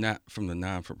not from the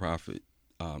non-for-profit,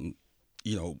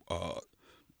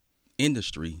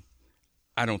 industry,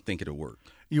 I don't think it'll work.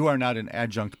 You are not an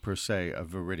adjunct per se of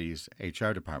Verity's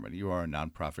HR department. You are a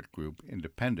nonprofit group,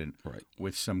 independent,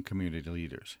 with some community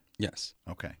leaders. Yes.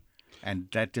 Okay. And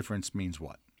that difference means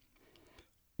what?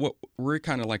 Well, we're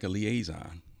kind of like a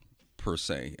liaison, per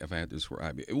se, if I had to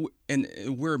describe it. And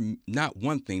we're not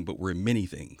one thing, but we're many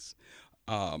things.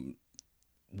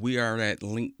 We are that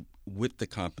link with the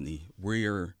company.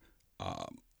 We're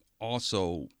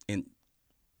also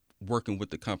working with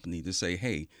the company to say,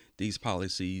 hey, these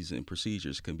policies and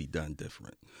procedures can be done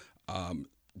different.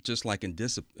 Just like in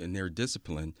their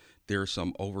discipline, there are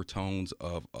some overtones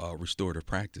of restorative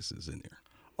practices in there.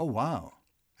 Oh, wow.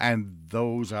 And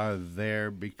those are there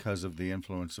because of the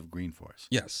influence of Green Force?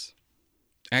 Yes.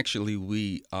 Actually,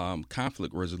 we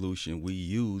conflict resolution, we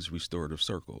use restorative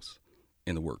circles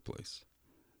in the workplace.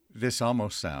 This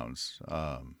almost sounds,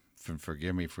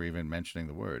 forgive me for even mentioning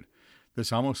the word,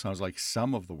 this almost sounds like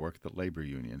some of the work that labor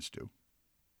unions do.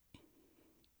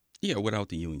 Yeah, without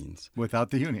the unions.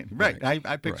 Without the union. Right.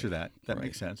 I picture that. That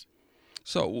makes sense.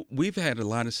 So we've had a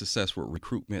lot of success with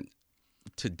recruitment.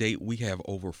 To date, we have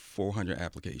over 400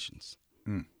 applications.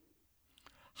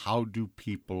 How do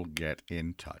people get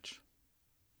in touch?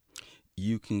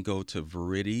 You can go to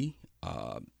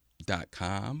verity.com.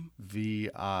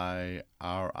 VIRIDI?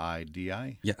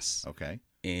 Yes. Okay.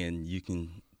 And you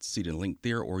can see the link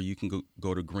there, or you can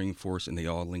go to Green Force, and they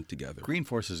all link together. Green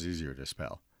Force is easier to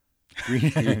spell.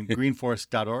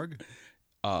 Greenforce.org?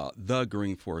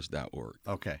 Thegreenforce.org.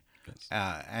 Okay. Yes.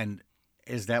 And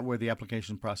is that where the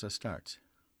application process starts?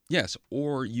 Yes,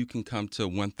 or you can come to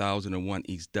 1001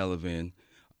 East Delavan,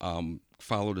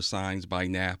 follow the signs by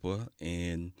Napa,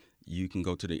 and you can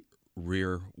go to the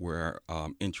rear where our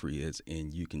entry is,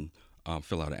 and you can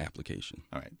fill out an application.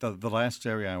 All right. The last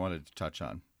area I wanted to touch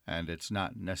on, and it's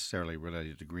not necessarily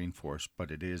related to Green Force,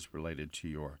 but it is related to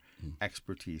your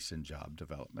expertise in job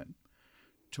development.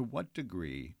 To what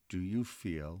degree do you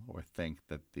feel or think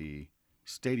that the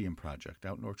stadium project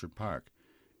out in Orchard Park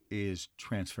is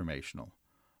transformational?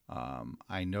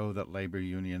 I know that labor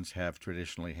unions have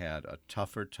traditionally had a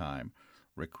tougher time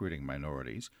recruiting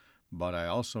minorities, but I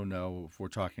also know, if we're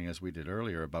talking, as we did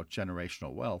earlier, about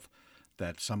generational wealth,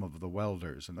 that some of the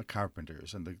welders and the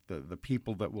carpenters and the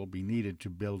people that will be needed to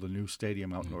build a new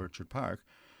stadium out in Orchard Park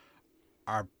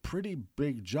are pretty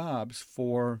big jobs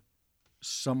for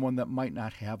someone that might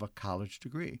not have a college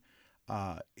degree.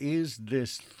 Is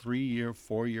this 3-year,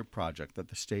 4-year project that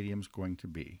the stadium's going to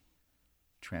be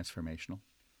transformational?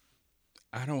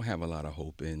 I don't have a lot of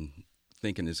hope in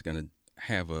thinking it's going to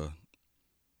have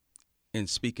and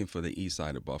speaking for the east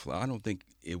side of Buffalo, I don't think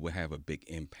it will have a big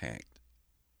impact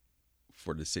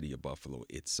for the city of Buffalo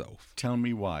itself. Tell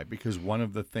me why. Because one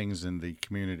of the things in the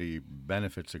community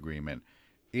benefits agreement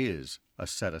is a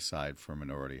set aside for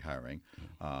minority hiring,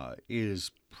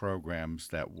 is programs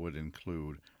that would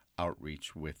include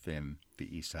outreach within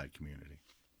the east side community.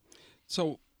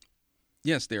 So,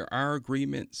 yes, there are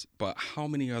agreements, but how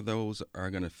many of those are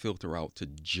going to filter out to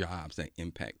jobs that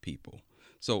impact people?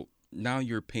 So now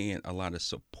you're paying a lot of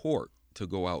support to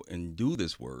go out and do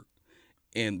this work.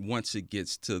 And once it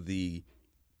gets to the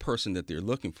person that they're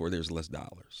looking for, there's less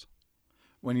dollars.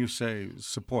 When you say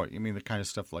support, you mean the kind of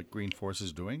stuff like Green Force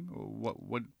is doing?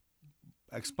 What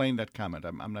explain that comment.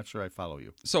 I'm not sure I follow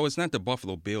you. So it's not the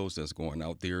Buffalo Bills that's going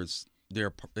out.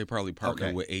 They probably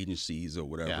partner with agencies or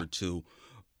whatever to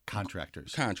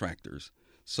contractors.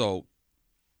 So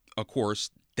of course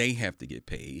they have to get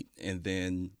paid, and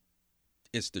then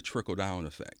it's the trickle down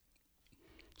effect.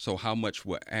 So how much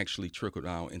will actually trickle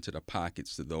down into the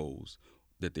pockets to those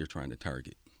that they're trying to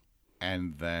target?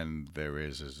 And then there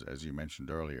is, as you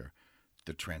mentioned earlier,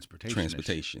 the transportation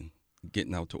issue.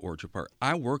 Getting out to Orchard Park.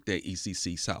 I worked at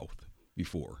ECC South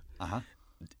before.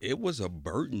 It was a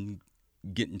burden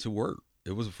getting to work.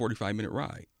 It was a 45-minute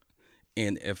ride.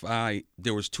 And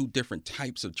there was two different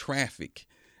types of traffic.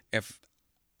 If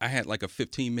I had like a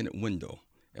 15-minute window.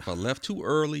 If I left too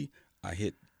early, I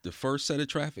hit the first set of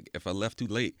traffic. If I left too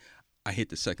late, I hit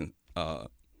the second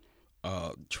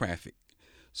traffic.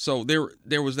 So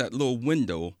there was that little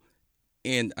window,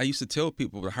 and I used to tell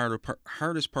people the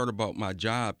hardest part about my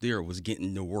job there was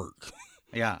getting to work.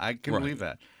 Yeah, I can believe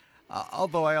that.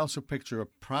 Although I also picture a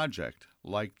project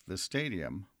like the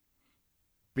stadium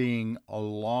being a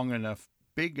long enough,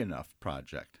 big enough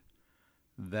project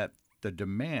that the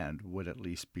demand would at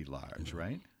least be large,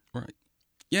 right? Right.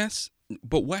 Yes,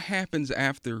 but what happens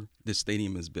after the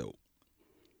stadium is built?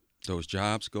 Those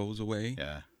jobs goes away.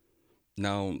 Yeah.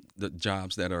 Now the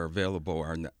jobs that are available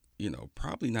are not,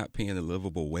 probably not paying a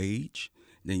livable wage.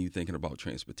 Then you're thinking about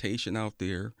transportation out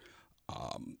there,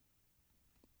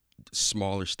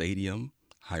 smaller stadium,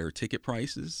 higher ticket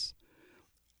prices.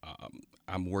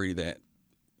 I'm worried that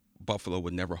Buffalo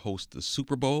would never host the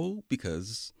Super Bowl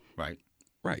because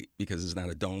because it's not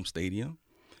a dome stadium.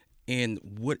 And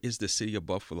what is the city of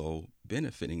Buffalo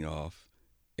benefiting off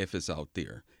if it's out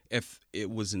there? If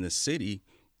it was in the city,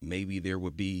 maybe there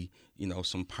would be,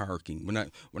 some parking.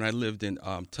 When I lived in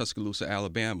Tuscaloosa,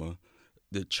 Alabama,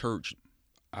 the church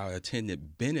I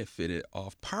attended benefited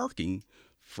off parking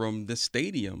from the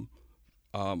stadium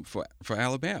for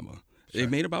Alabama. Sure. They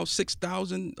made about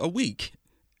 $6,000 a week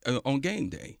on game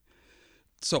day.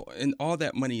 So, and all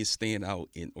that money is staying out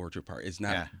in Orchard Park. It's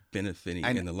not benefiting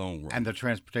in the long run. And the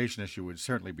transportation issue would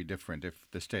certainly be different if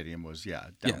the stadium was,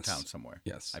 downtown somewhere.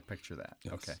 Yes. I picture that.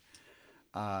 Yes. Okay.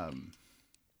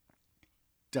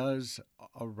 Does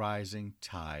a rising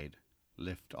tide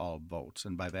lift all boats?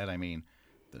 And by that I mean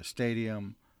the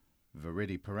stadium,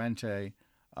 Verity Parente.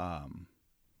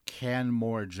 Can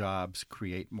more jobs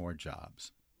create more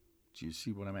jobs? Do you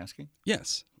see what I'm asking?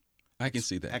 Yes, I can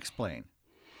see that. Explain.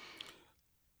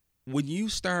 When you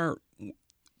start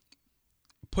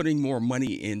putting more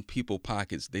money in people's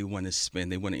pockets, they want to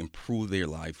spend, they want to improve their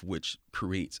life, which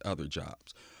creates other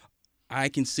jobs. I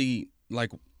can see,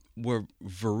 like where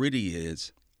Verity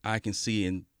is, I can see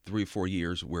in 3 or 4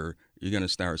 years where you're going to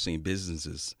start seeing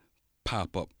businesses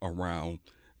pop up around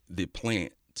the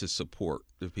plant to support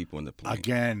the people in the plant.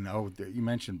 Again, you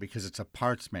mentioned because it's a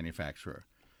parts manufacturer.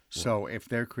 So if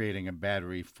they're creating a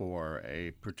battery for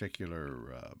a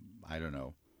particular,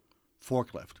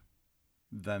 forklift,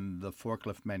 then the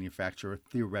forklift manufacturer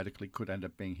theoretically could end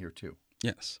up being here too.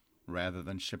 Yes. Rather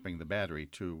than shipping the battery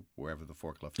to wherever the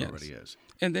forklift already is.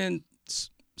 And then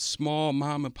small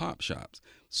mom and pop shops.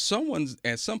 Someone's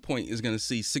at some point is going to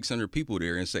see 600 people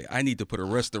there and say, I need to put a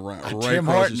restaurant right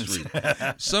across the street.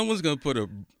 Someone's going to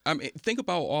think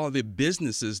about all the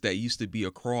businesses that used to be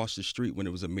across the street when it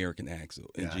was American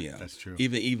Axle and GM. That's true.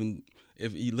 Even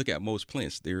if you look at most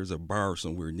plants, there's a bar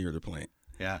somewhere near the plant.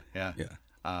 Yeah.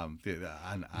 On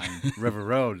River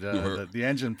Road, the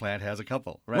engine plant has a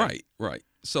couple, right? Right.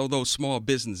 So those small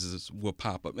businesses will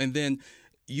pop up. And then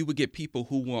you would get people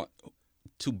who want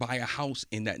to buy a house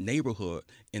in that neighborhood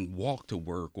and walk to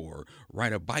work or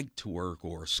ride a bike to work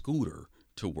or a scooter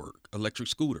to work, electric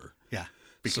scooter. Yeah,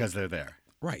 because they're there.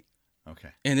 Right. Okay.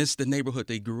 And it's the neighborhood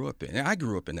they grew up in. And I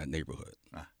grew up in that neighborhood.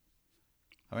 All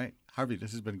right. Harvey,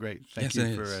 this has been great. Thank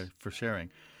you for sharing,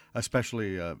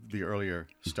 especially the earlier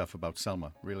stuff about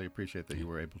Selma. Really appreciate that you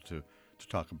were able to to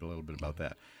talk a little bit about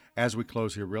that. As we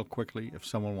close here real quickly, if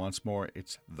someone wants more,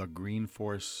 it's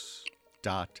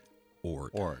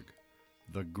thegreenforce.org.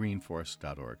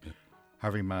 Thegreenforce.org. Yep.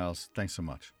 Harvey Miles, thanks so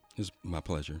much. It's my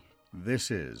pleasure.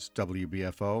 This is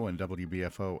WBFO and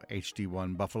WBFO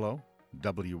HD1 Buffalo,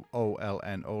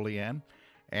 WOLN Olean,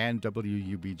 and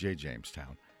WUBJ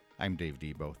Jamestown. I'm Dave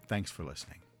Debo. Thanks for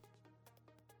listening.